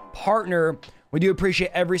IsaiahSaldivar.com/partner. We do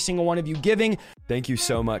appreciate every single one of you giving. Thank you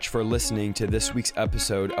so much for listening to this week's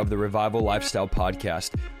episode of the Revival Lifestyle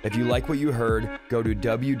Podcast. If you like what you heard, go to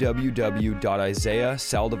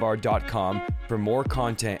www.isaiahsaldivar.com for more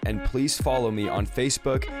content, and please follow me on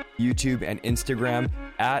Facebook, YouTube, and Instagram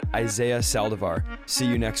at Isaiah Saldivar. See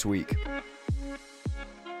you next week.